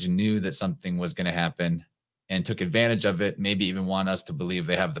knowledge knew that something was going to happen and took advantage of it, maybe even want us to believe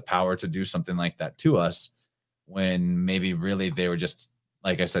they have the power to do something like that to us, when maybe really they were just,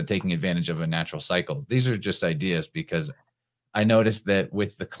 like I said, taking advantage of a natural cycle. These are just ideas, because I noticed that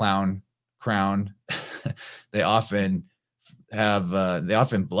with the clown crown, they often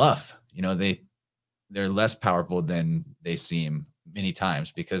bluff. You know, they're less powerful than they seem many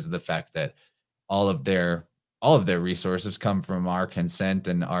times because of the fact that all of their all of their resources come from our consent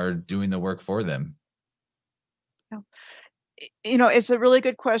and are doing the work for them. Yeah. You know, it's a really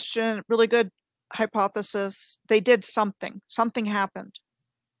good question, really good hypothesis. They did something. Something happened.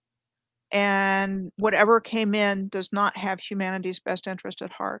 And whatever came in does not have humanity's best interest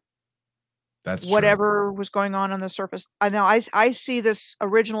at heart. That's true. Whatever was going on the surface. I know I see this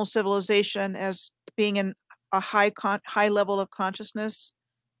original civilization as being in a high level of consciousness,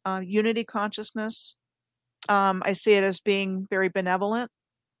 unity consciousness. I see it as being very benevolent.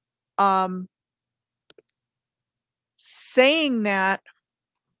 Saying that,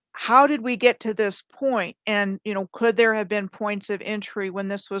 how did we get to this point? And, you know, could there have been points of entry when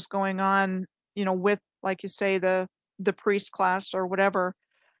this was going on, you know, with, like you say, the priest class or whatever,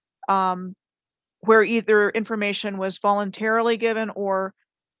 where either information was voluntarily given or,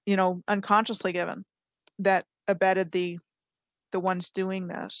 you know, unconsciously given that abetted the ones doing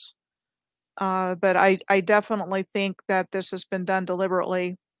this. But I definitely think that this has been done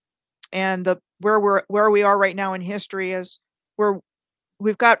deliberately, and where we are right now in history is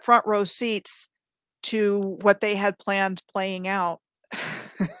we've got front row seats to what they had planned playing out.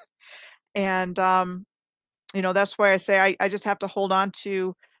 And you know, that's why I say I just have to hold on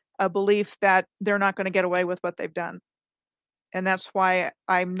to a belief that they're not going to get away with what they've done. And that's why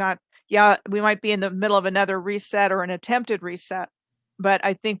I'm not, yeah, we might be in the middle of another reset or an attempted reset, but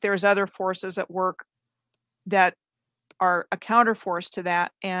I think there's other forces at work that are a counterforce to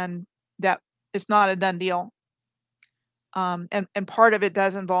that, and that it's not a done deal. And part of it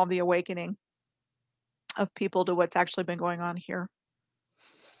does involve the awakening of people to what's actually been going on here.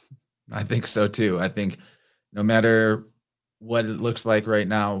 I think so too. I think no matter what it looks like right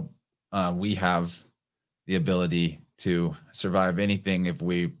now, we have the ability to survive anything if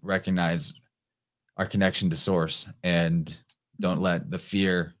we recognize our connection to source and don't let the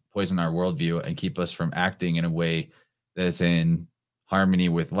fear poison our worldview and keep us from acting in a way that's in harmony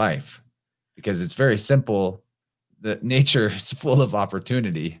with life. Because it's very simple. The nature is full of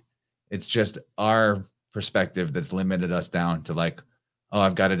opportunity. It's just our perspective that's limited us down to like, oh,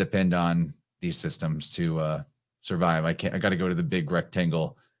 I've got to depend on these systems to survive. I got to go to the big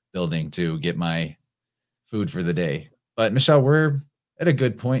rectangle building to get my food for the day. But Michelle, we're at a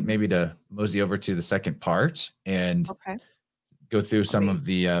good point maybe to mosey over to the second part and go through some of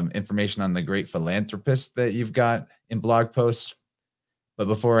the information on the Great Philanthropists that you've got in blog posts. But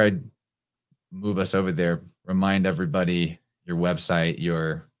before I move us over there, remind everybody your website,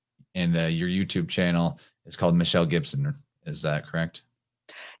 your YouTube channel is called Michelle Gibson. Is that correct?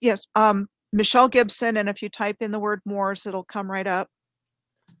 Yes. Michelle Gibson. And if you type in the word Morse, it'll come right up.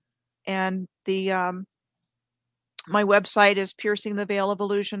 And my website is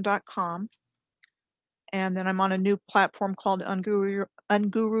piercingtheveilofillusion.com. And then I'm on a new platform called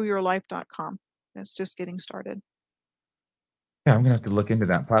unguruyourlife.com. That's just getting started. Yeah, I'm going to have to look into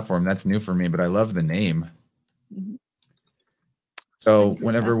that platform. That's new for me, but I love the name. Mm-hmm. So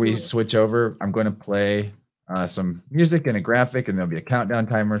whenever we switch over, I'm going to play some music and a graphic, and there'll be a countdown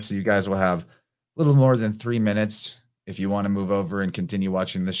timer. So you guys will have a little more than 3 minutes if you want to move over and continue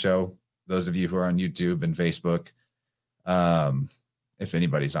watching the show. Those of you who are on YouTube and Facebook, if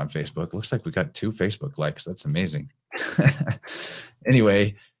anybody's on Facebook, it looks like we got 2 Facebook likes. That's amazing.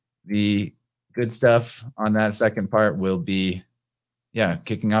 Anyway, the good stuff on that second part will be,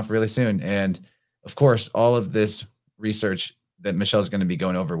 kicking off really soon. And of course, all of this research that Michelle's going to be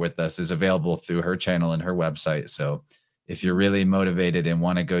going over with us is available through her channel and her website. So if you're really motivated and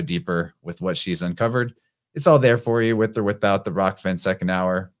want to go deeper with what she's uncovered, it's all there for you with or without the Rock Fence second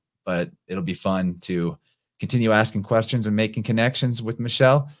hour. But it'll be fun to continue asking questions and making connections with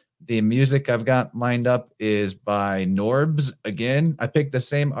Michelle. The music I've got lined up is by Norbs. Again, I picked the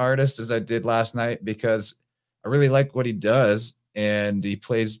same artist as I did last night because I really like what he does, and he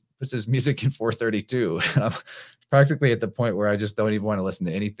puts his music in 432. I'm practically at the point where I just don't even want to listen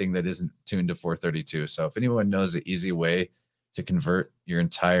to anything that isn't tuned to 432. So if anyone knows an easy way to convert your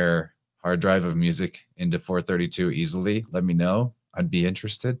entire hard drive of music into 432 easily, let me know. I'd be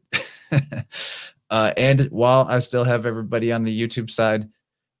interested. And while I still have everybody on the YouTube side,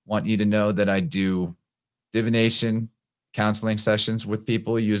 want you to know that I do divination counseling sessions with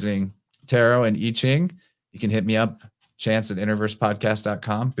people using tarot and I Ching. You can hit me up,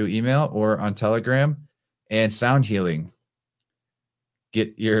 chance@innerversepodcast.com through email or on Telegram. And sound healing.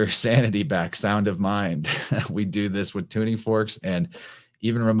 Get your sanity back, sound of mind. We do this with tuning forks, and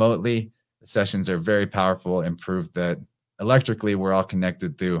even remotely, the sessions are very powerful and prove that electrically we're all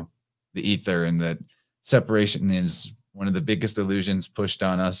connected through the ether, and that separation is one of the biggest illusions pushed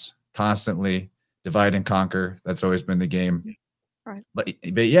on us constantly. Divide and conquer. That's always been the game. Right. But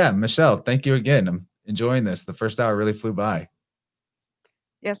yeah, Michelle, thank you again. I'm enjoying this. The first hour really flew by.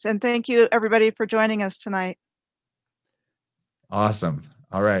 Yes, and thank you everybody for joining us tonight. Awesome.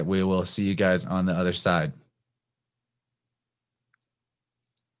 All right, we will see you guys on the other side.